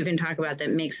things you can talk about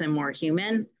that makes them more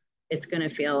human. It's going to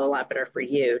feel a lot better for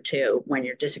you too when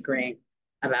you're disagreeing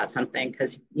about something,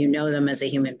 because you know them as a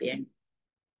human being.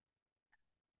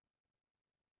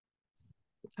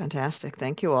 Fantastic.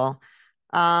 Thank you all.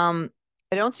 I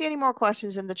don't see any more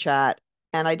questions in the chat.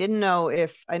 And I didn't know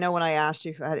I know when I asked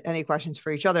you if you had any questions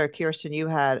for each other, Kirsten, you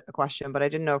had a question, but I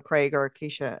didn't know if Craig or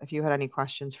Keisha, if you had any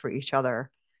questions for each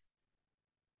other.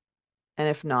 And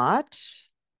if not,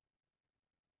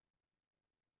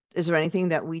 is there anything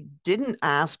that we didn't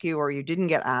ask you or you didn't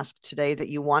get asked today that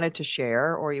you wanted to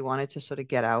share or you wanted to sort of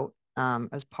get out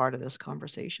as part of this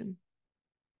conversation?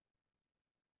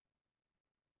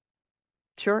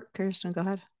 Sure, Kirsten, go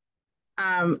ahead.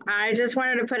 I just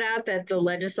wanted to put out that the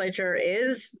legislature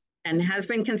is and has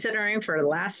been considering for the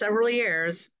last several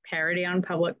years parity on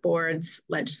public boards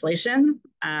legislation.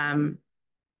 And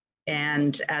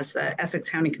as the Essex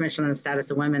County Commission on the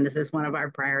Status of Women, this is one of our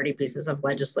priority pieces of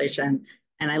legislation.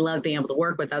 And I love being able to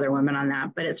work with other women on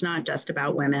that. But it's not just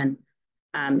about women.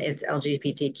 It's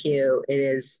LGBTQ. It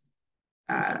is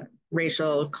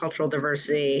racial, cultural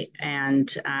diversity.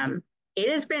 And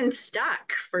it has been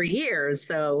stuck for years.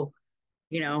 So,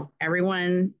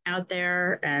 everyone out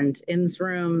there and in this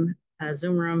room,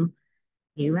 Zoom room,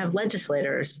 you have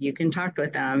legislators. You can talk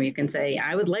with them. You can say,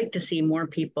 I would like to see more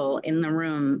people in the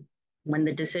room when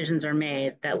the decisions are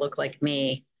made that look like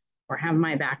me or have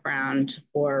my background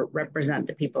or represent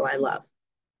the people I love.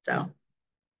 So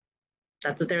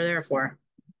that's what they're there for.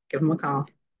 Give them a call.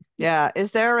 Yeah.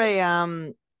 Is there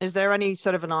any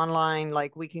sort of an online,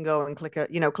 like we can go and click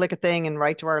a thing and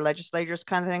write to our legislators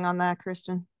kind of thing on that,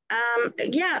 Kirsten?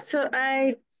 Yeah, so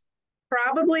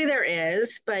probably there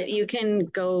is, but you can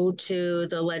go to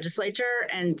the legislature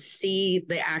and see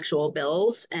the actual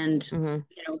bills and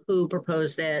who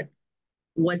proposed it,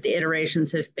 what the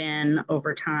iterations have been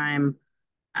over time.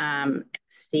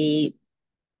 See,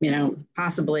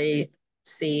 possibly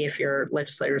see if your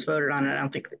legislators voted on it. I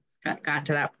don't think got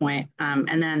to that point.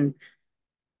 And then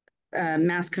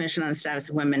Mass Commission on the Status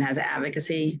of Women has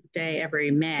Advocacy Day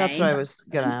every May. That's what I was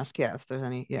gonna ask. Yeah, if there's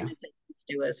any, yeah.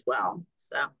 Do as well.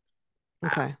 So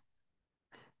okay.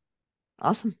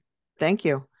 Awesome. Thank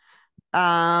you.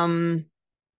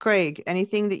 Craig,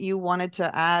 anything that you wanted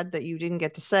to add that you didn't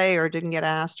get to say or didn't get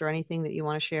asked, or anything that you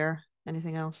want to share?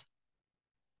 Anything else?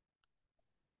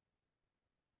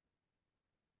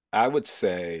 I would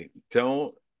say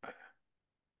don't,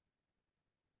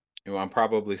 I'm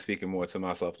probably speaking more to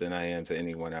myself than I am to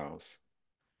anyone else.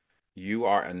 You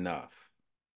are enough.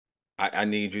 I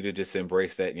need you to just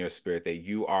embrace that in your spirit, that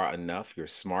you are enough, you're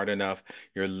smart enough,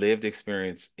 your lived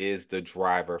experience is the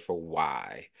driver for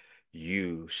why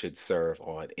you should serve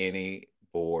on any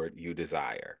board you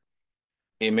desire.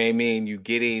 It may mean you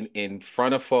getting in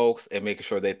front of folks and making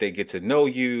sure that they get to know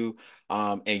you.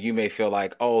 And you may feel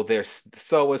like, oh, they're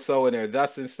so and so and they're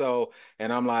thus and so.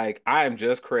 And I'm like, I'm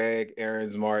just Craig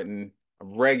Aarons Martin,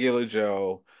 regular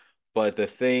Joe. But the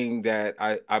thing that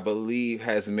I believe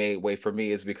has made way for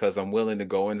me is because I'm willing to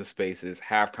go into spaces,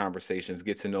 have conversations,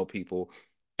 get to know people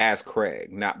as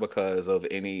Craig, not because of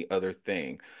any other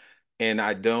thing. And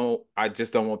I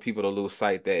just don't want people to lose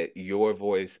sight that your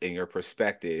voice and your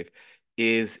perspective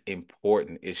is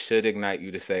important. It should ignite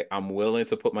you to say, I'm willing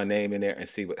to put my name in there and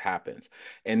see what happens.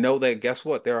 And know that, guess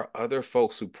what? There are other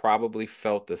folks who probably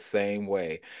felt the same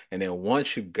way. And then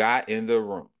once you got in the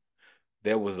room,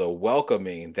 there was a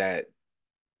welcoming that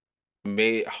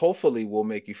hopefully will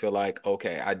make you feel like,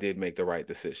 okay, I did make the right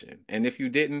decision. And if you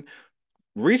didn't,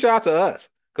 reach out to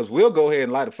us, because we'll go ahead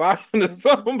and light a fire to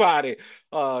somebody,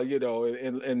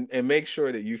 and make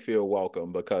sure that you feel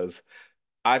welcome, because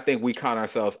I think we count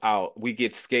ourselves out. We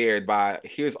get scared by,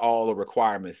 here's all the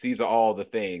requirements. These are all the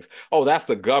things. Oh, that's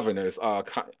the governor's.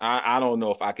 I don't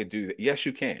know if I could do that. Yes,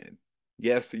 you can.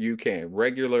 Yes, you can.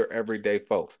 Regular, everyday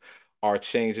folks are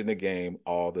changing the game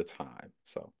all the time.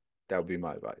 So that would be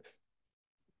my advice.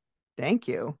 Thank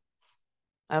you.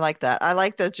 I like that. I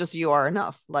like that just you are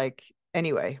enough. Like,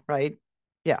 anyway, right?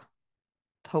 Yeah.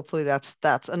 Hopefully that's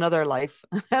another life,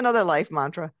 another life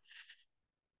mantra.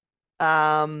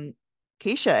 Keisha,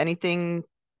 anything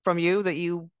from you that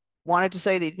you wanted to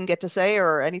say that you didn't get to say,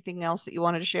 or anything else that you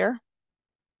wanted to share?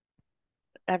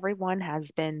 Everyone has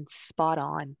been spot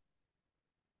on.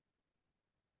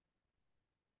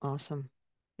 Awesome.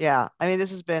 Yeah, I mean, this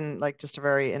has been like just a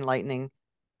very enlightening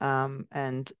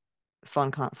and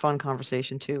fun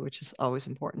conversation too, which is always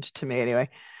important to me anyway.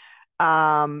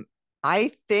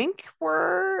 I think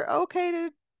we're okay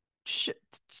to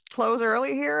close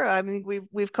early here. I mean,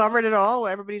 we've covered it all.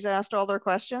 Everybody's asked all their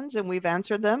questions and we've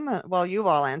answered them. Well, you've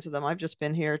all answered them. I've just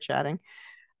been here chatting.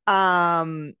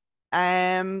 Um,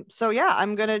 so yeah,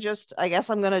 I guess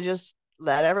I'm gonna just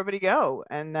let everybody go.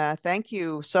 And thank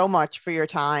you so much for your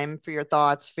time, for your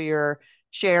thoughts, for your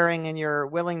sharing and your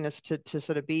willingness to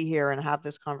sort of be here and have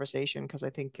this conversation, because I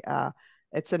think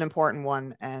it's an important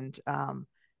one. And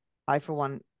I, for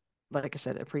one, like I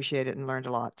said, appreciate it and learned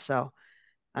a lot. So,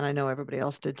 and I know everybody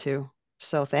else did too.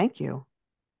 So thank you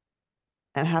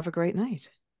and have a great night.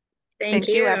 Thank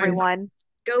you, you, everyone.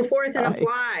 Go forth and Bye.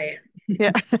 apply.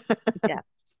 Yeah. Yeah.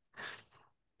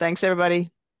 Thanks,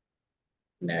 everybody.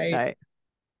 Night. Night.